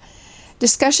 p.m.,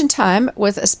 discussion time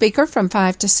with a speaker from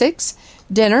 5 to 6,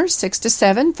 dinner 6 to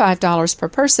 7, $5 per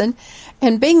person,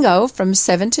 and bingo from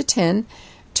 7 to 10,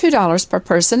 $2 per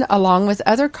person, along with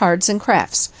other cards and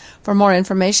crafts. For more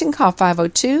information, call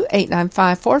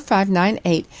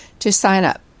 502-895-4598 to sign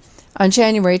up. On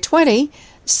January 20,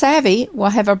 Savvy will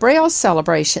have a Braille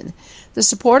celebration. The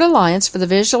Support Alliance for the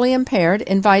Visually Impaired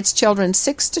invites children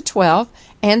 6 to 12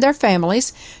 and their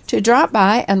families to drop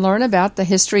by and learn about the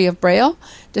history of Braille,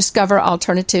 discover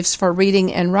alternatives for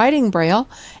reading and writing Braille,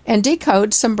 and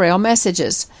decode some Braille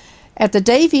messages at the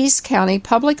Davies County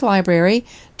Public Library,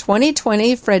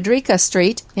 2020 Frederica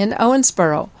Street in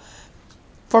Owensboro.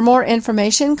 For more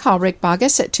information, call Rick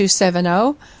Bogus at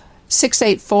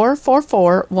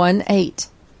 270-684-4418.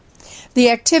 The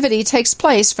activity takes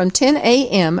place from 10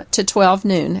 a.m. to 12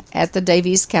 noon at the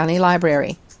Davies County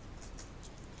Library.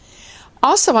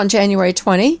 Also on January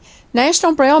 20,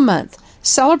 National Braille Month,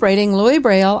 celebrating Louis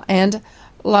Braille and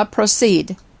La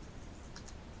Procede.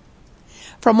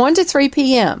 From 1 to 3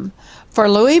 p.m. for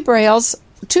Louis Braille's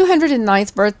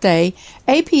 209th birthday,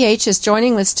 APH is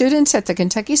joining with students at the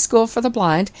Kentucky School for the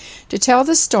Blind to tell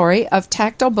the story of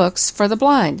tactile books for the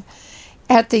blind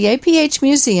at the APH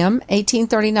Museum,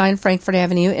 1839 Frankfort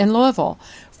Avenue in Louisville.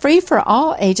 Free for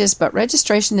all ages, but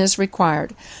registration is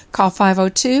required. Call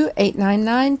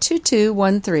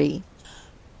 502-899-2213.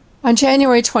 On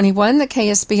January 21, the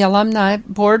KSB Alumni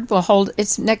Board will hold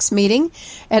its next meeting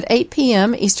at 8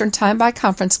 p.m. Eastern Time by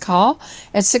conference call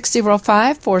at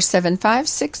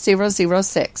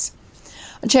 605-475-6006.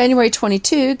 On January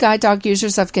 22, Guide Dog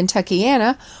Users of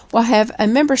Kentuckyana will have a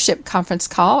membership conference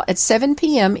call at 7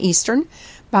 p.m. Eastern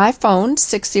by phone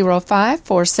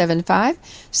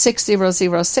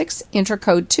 605-475-6006, enter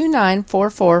code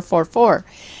 294444.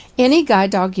 Any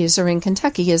guide dog user in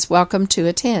Kentucky is welcome to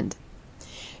attend.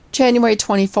 January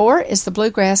 24 is the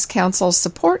Bluegrass Council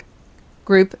Support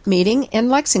Group meeting in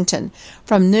Lexington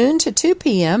from noon to 2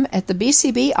 p.m. at the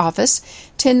BCB office,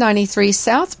 1093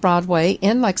 South Broadway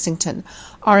in Lexington.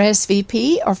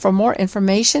 RSVP or for more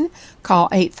information, call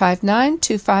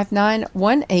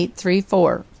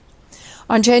 859-259-1834.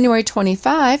 On January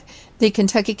 25, The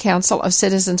Kentucky Council of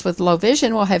Citizens with Low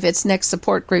Vision will have its next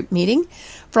support group meeting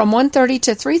from 1:30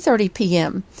 to 3:30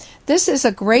 p.m. This is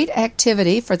a great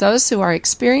activity for those who are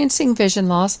experiencing vision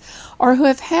loss or who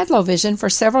have had low vision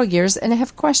for several years and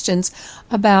have questions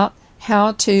about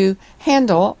how to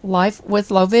handle life with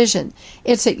low vision.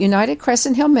 It's at United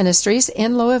Crescent Hill Ministries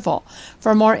in Louisville.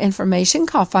 For more information,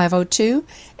 call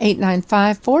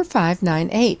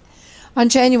 502-895-4598. On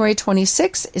January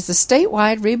 26th is the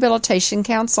statewide Rehabilitation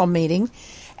Council meeting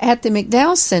at the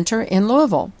McDowell Center in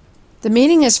Louisville. The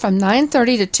meeting is from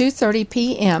 9:30 to 2:30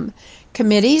 p.m.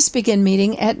 Committees begin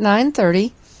meeting at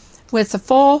 9:30 with the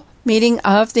full meeting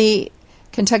of the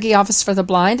Kentucky Office for the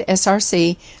Blind,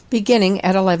 SRC, beginning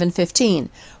at 11:15.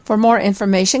 For more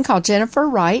information, call Jennifer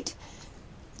Wright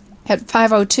at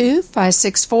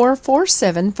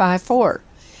 502-564-4754.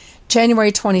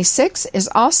 January 26th is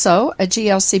also a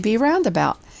GLCB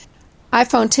roundabout.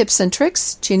 iPhone tips and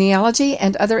tricks, genealogy,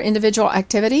 and other individual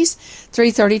activities,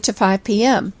 3:30 to 5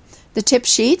 p.m. The tip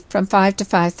sheet from 5 to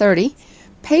 5:30.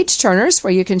 Page turners,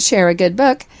 where you can share a good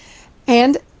book,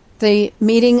 and the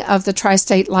meeting of the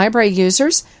Tri-State Library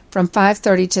users from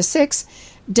 5:30 to 6.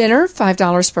 Dinner,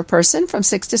 $5 per person from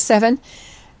 6 to 7.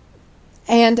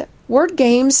 And word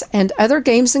games and other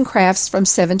games and crafts from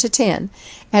 7 to 10.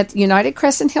 At United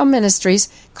Crescent Hill Ministries,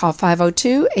 call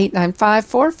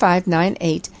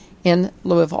 502-895-4598 in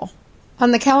Louisville.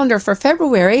 On the calendar for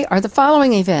February are the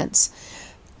following events.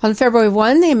 On February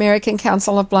 1, the American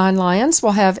Council of Blind Lions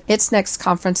will have its next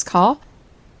conference call.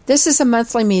 This is a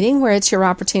monthly meeting where it's your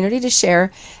opportunity to share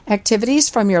activities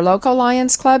from your local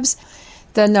Lions clubs.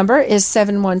 The number is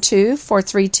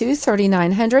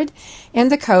 712-432-3900,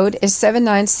 and the code is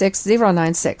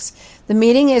 796096. The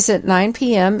meeting is at 9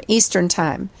 p.m. Eastern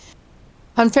Time.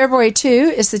 On February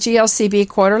 2 is the GLCB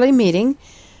quarterly meeting.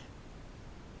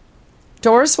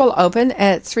 Doors will open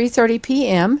at 3:30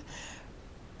 p.m.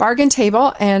 Bargain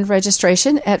table and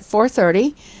registration at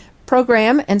 4:30.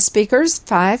 Program and speakers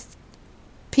 5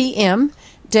 p.m.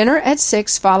 Dinner at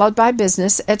 6, followed by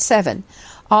business at 7.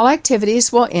 All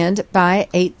activities will end by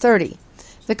 8:30.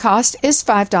 The cost is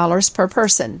 $5 per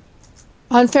person.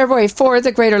 On February 4,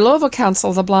 the Greater Louisville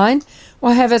Council of the Blind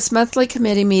will have its monthly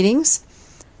committee meetings.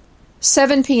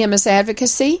 7 p.m. is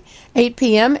advocacy, 8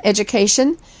 p.m.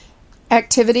 education,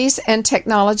 activities, and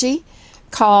technology.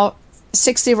 Call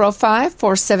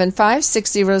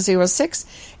 605-475-6006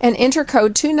 and enter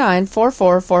code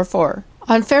 294444.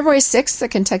 On February 6th, the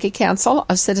Kentucky Council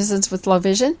of Citizens with Low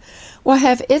Vision will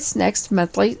have its next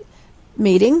monthly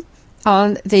meeting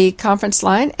on the conference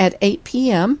line at 8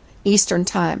 p.m. Eastern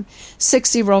Time.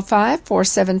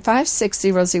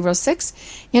 605-475-6006.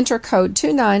 Enter code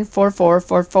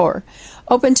 294444.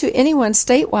 Open to anyone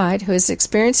statewide who is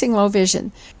experiencing low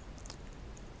vision.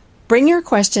 Bring your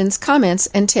questions, comments,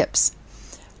 and tips.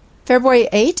 February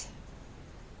 8,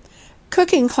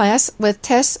 cooking class with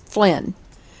Tess Flynn.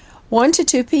 1 to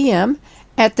 2 p.m.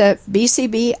 at the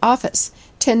BCB office,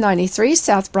 1093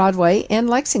 South Broadway in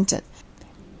Lexington.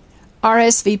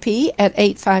 RSVP at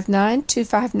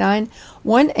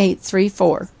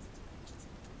 859-259-1834.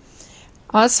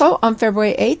 Also, on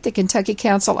February 8th, the Kentucky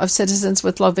Council of Citizens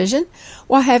with Low Vision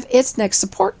will have its next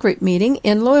support group meeting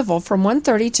in Louisville from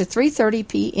 1:30 to 3:30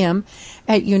 p.m.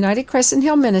 at United Crescent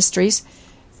Hill Ministries.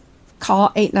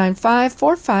 Call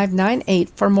 895-4598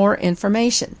 for more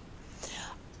information.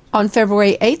 On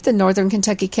February 8th, the Northern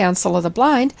Kentucky Council of the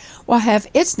Blind will have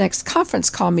its next conference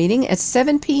call meeting at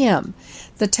 7 p.m.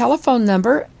 The telephone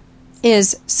number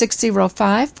is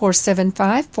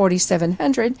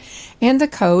 605-475-4700, and the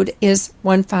code is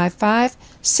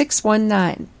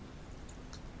 155619.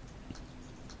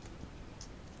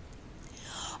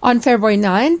 On February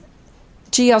 9,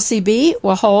 GLCB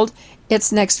will hold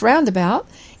its next roundabout.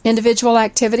 Individual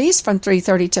activities from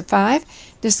 3:30 to 5.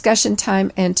 Discussion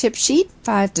time and tip sheet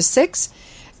 5 to 6.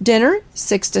 Dinner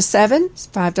 6 to 7,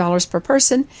 $5 per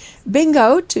person.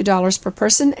 Bingo $2 per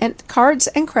person, and cards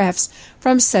and crafts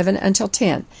from 7 until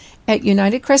 10 at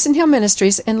United Crescent Hill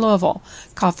Ministries in Louisville.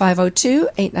 Call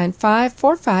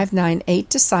 502-895-4598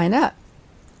 to sign up.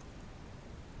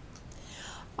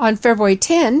 On February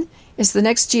 10 is the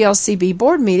next GLCB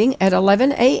board meeting at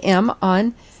 11 a.m.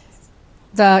 on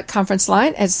the conference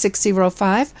line at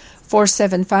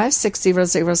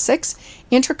 605-475-6006.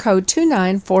 Enter code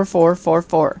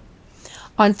 294444.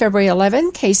 On February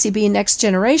 11, KCB Next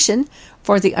Generation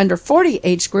for the under 40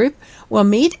 age group will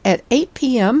meet at 8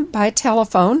 p.m. by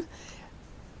telephone.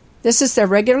 This is their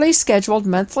regularly scheduled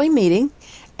monthly meeting,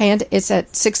 and it's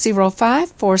at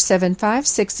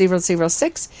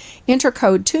 605-475-6006. Enter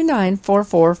code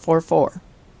 294444.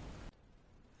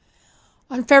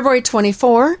 On February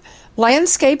 24,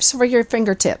 Landscapes for Your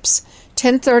Fingertips,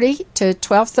 10:30 to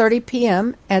 12:30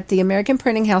 p.m. at the American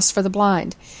Printing House for the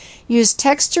Blind. Use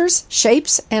textures,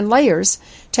 shapes, and layers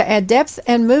to add depth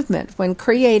and movement when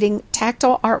creating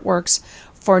tactile artworks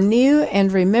for new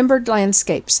and remembered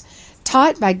landscapes.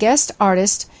 Taught by guest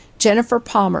artist Jennifer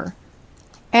Palmer.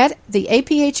 At the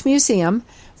APH Museum,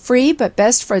 free but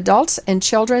best for adults and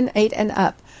children 8 and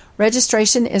up.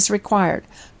 Registration is required.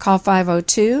 Call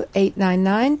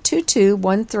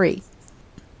 502-899-2213.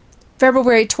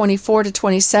 February 24 to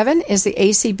 27 is the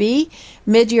ACB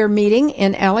Mid-Year Meeting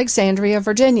in Alexandria,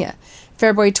 Virginia.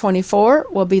 February 24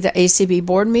 will be the ACB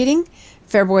Board Meeting.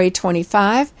 February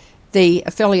 25, the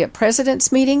Affiliate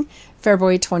Presidents Meeting.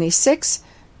 February 26,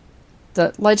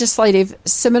 the Legislative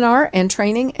Seminar and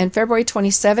Training. And February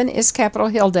 27 is Capitol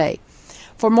Hill Day.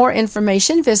 For more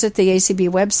information, visit the ACB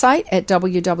website at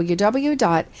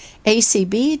www.acb.org.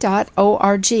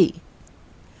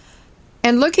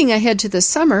 And looking ahead to the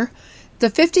summer,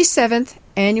 the 57th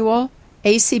Annual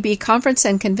ACB Conference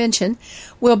and Convention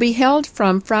will be held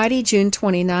from Friday, June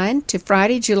 29 to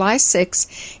Friday, July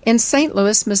 6 in St.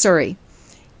 Louis, Missouri.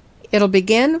 It'll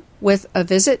begin with a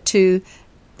visit to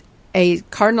a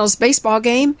Cardinals baseball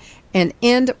game and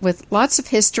end with lots of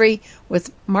history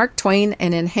with Mark Twain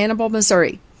and in Hannibal,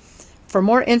 Missouri. For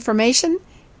more information,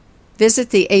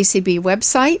 visit the ACB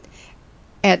website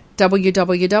at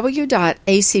www.acb.org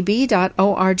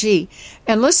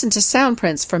and listen to sound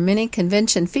prints from many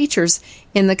convention features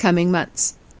in the coming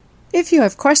months. If you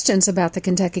have questions about the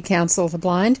Kentucky Council of the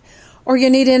Blind, or you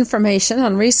need information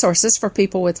on resources for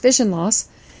people with vision loss,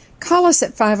 call us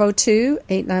at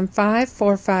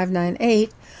 502-895-4598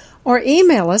 or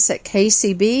email us at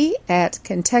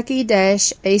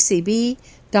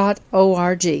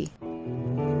kcb@kentucky-acb.org.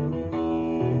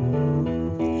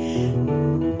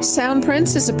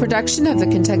 Soundprints is a production of the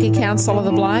Kentucky Council of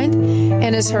the Blind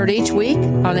and is heard each week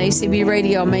on ACB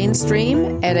Radio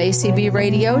Mainstream at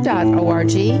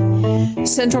acbradio.org,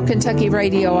 Central Kentucky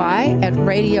Radio I at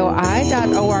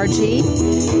radioi.org,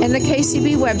 and the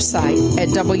KCB website at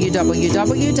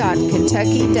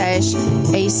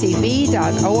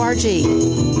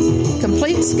www.kentucky-acb.org.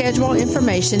 Complete schedule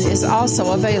information is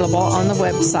also available on the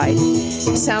website.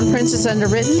 Soundprints is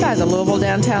underwritten by the Louisville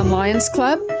Downtown Lions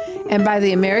Club and by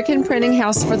the American Printing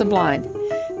House for the Blind.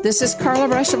 This is Carla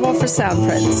Ruschival for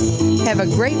Soundprints. Have a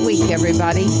great week,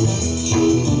 everybody.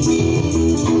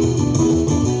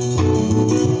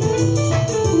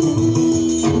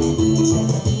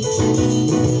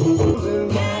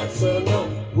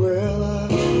 Well,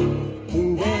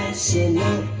 that's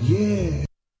enough, yeah.